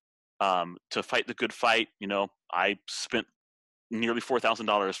people, to fight the good fight. I spent nearly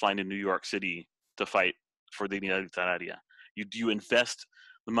 $4,000 flying to New York City to fight for DignidadLiteraria. You invest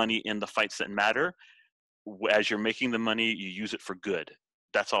the money in the fights that matter. As you're making the money, you use it for good.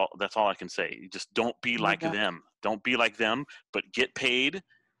 That's all I can say. You just don't be like them. Don't be like them, but get paid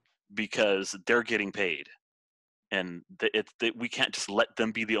because they're getting paid. And we can't just let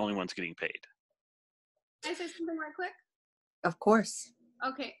them be the only ones getting paid. Can I say something right quick? Of course.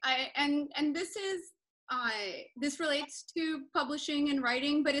 Okay, and this is this relates to publishing and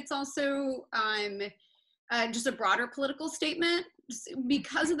writing, but it's also just a broader political statement.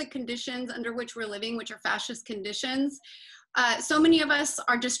 Because of the conditions under which we're living, which are fascist conditions, so many of us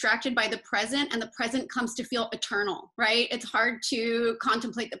are distracted by the present, and the present comes to feel eternal, right? It's hard to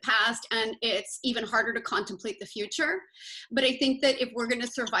contemplate the past, and it's even harder to contemplate the future. But I think that if we're going to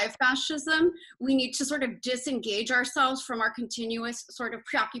survive fascism, we need to sort of disengage ourselves from our continuous sort of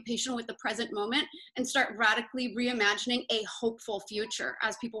preoccupation with the present moment and start radically reimagining a hopeful future,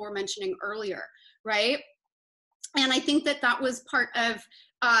 as people were mentioning earlier, right? And I think that that was part of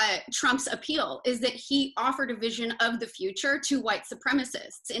Trump's appeal, is that he offered a vision of the future to white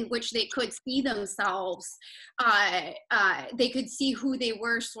supremacists in which they could see themselves, they could see who they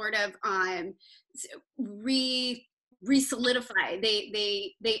were sort of re-solidify.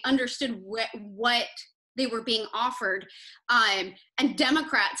 They understood what they were being offered, and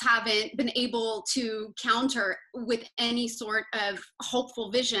Democrats haven't been able to counter with any sort of hopeful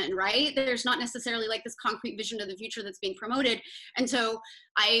vision, right? There's not necessarily like this concrete vision of the future that's being promoted. And so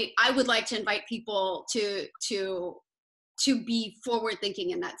I would like to invite people to be forward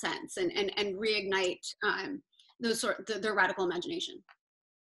thinking in that sense, and reignite their radical imagination.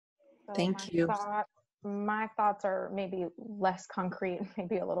 So Thank you. My thoughts are maybe less concrete,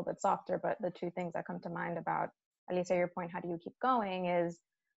 maybe a little bit softer, but the two things that come to mind about, Alicia, your point, how do you keep going, is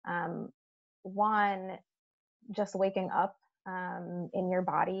one, just waking up in your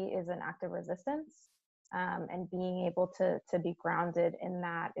body is an act of resistance, and being able to be grounded in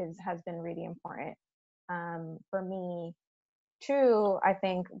that has been really important for me. Two, I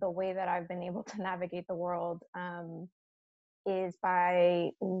think the way that I've been able to navigate the world is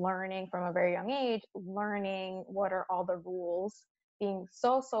by learning from a very young age, learning what are all the rules, being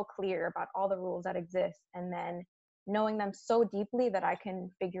so clear about all the rules that exist, and then knowing them so deeply that I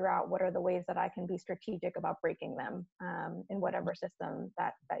can figure out what are the ways that I can be strategic about breaking them in whatever system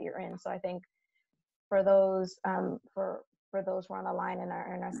that you're in. So I think for those for those who are on the line and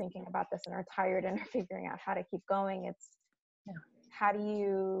are thinking about this and are tired and are figuring out how to keep going, it's how do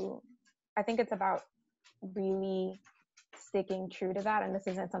you, I think it's about really sticking true to that. And this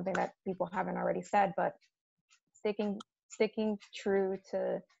isn't something that people haven't already said, but sticking true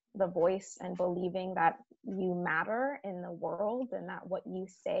to the voice and believing that you matter in the world and that what you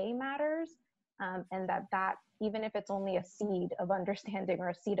say matters, and that even if it's only a seed of understanding or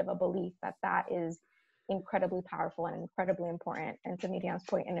a seed of a belief, that is incredibly powerful and incredibly important, and to Myriam's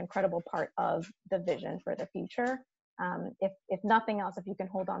point, an incredible part of the vision for the future. If nothing else, if you can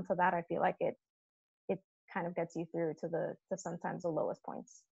hold on to that, I feel like it kind of gets you through to sometimes the lowest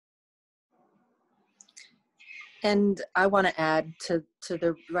points. And I want to add to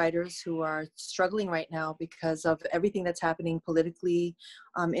the writers who are struggling right now because of everything that's happening politically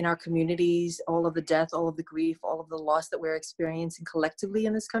in our communities, all of the death, all of the grief, all of the loss that we're experiencing collectively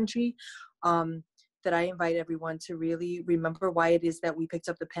in this country, that I invite everyone to really remember why it is that we picked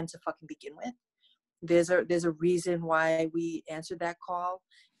up the pen to fucking begin with. There's a reason why we answered that call.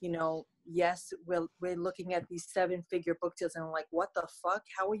 You know, yes, we're looking at these 7-figure book deals and I'm like, what the fuck?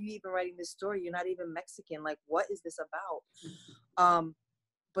 How are you even writing this story? You're not even Mexican. Like, what is this about?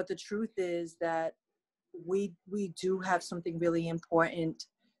 But the truth is that we do have something really important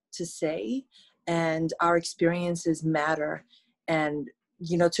to say, and our experiences matter. And,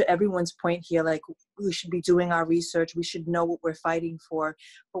 you know, to everyone's point here, like, we should be doing our research. We should know what we're fighting for.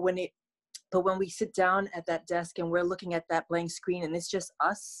 But when we sit down at that desk and we're looking at that blank screen and it's just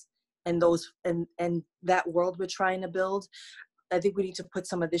us and those and that world we're trying to build, I think we need to put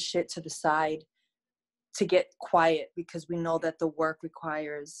some of this shit to the side to get quiet, because we know that the work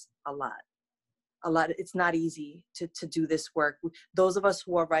requires a lot. It's not easy to do this work. Those of us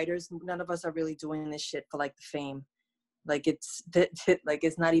who are writers, none of us are really doing this shit for like the fame. Like it's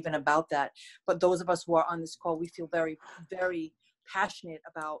not even about that. But those of us who are on this call, we feel very, very passionate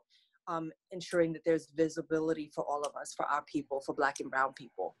about ensuring that there's visibility for all of us, for our people, for Black and brown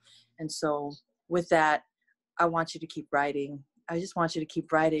people. And so with that, I want you to keep writing. I just want you to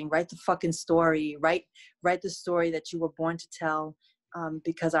keep writing. Write the fucking story. Write the story that you were born to tell,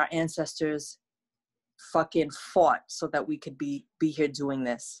 because our ancestors fucking fought so that we could be here doing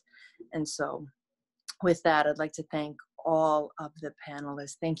this. And so with that, I'd like to thank all of the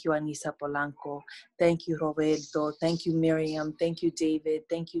panelists. Thank you, Anissa Polanco. Thank you, Roberto. Thank you, Myriam. Thank you, David.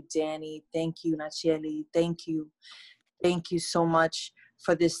 Thank you, Danny. Thank you, Nacheli. Thank you. Thank you so much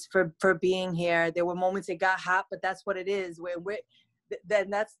for this, for being here. There were moments it got hot, but that's what it is.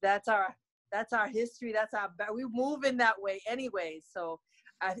 That's our history. We move in that way anyway. So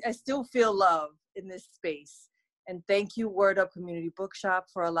I still feel love in this space. And thank you, Word Up Community Bookshop,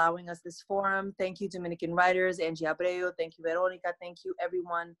 for allowing us this forum. Thank you, Dominican writers, Angie Abreu. Thank you, Veronica. Thank you,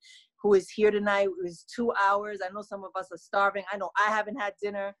 everyone who is here tonight. It was 2 hours. I know some of us are starving. I know I haven't had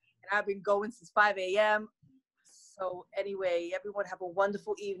dinner, and I've been going since 5 a.m. So anyway, everyone have a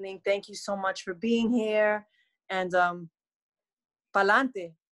wonderful evening. Thank you so much for being here. And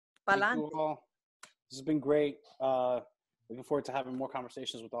pa'lante. Thank you all. This has been great. Looking forward to having more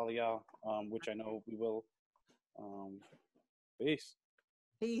conversations with all of y'all, which I know we will. Peace.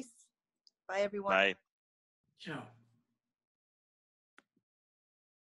 Peace. Bye, everyone. Bye. Ciao.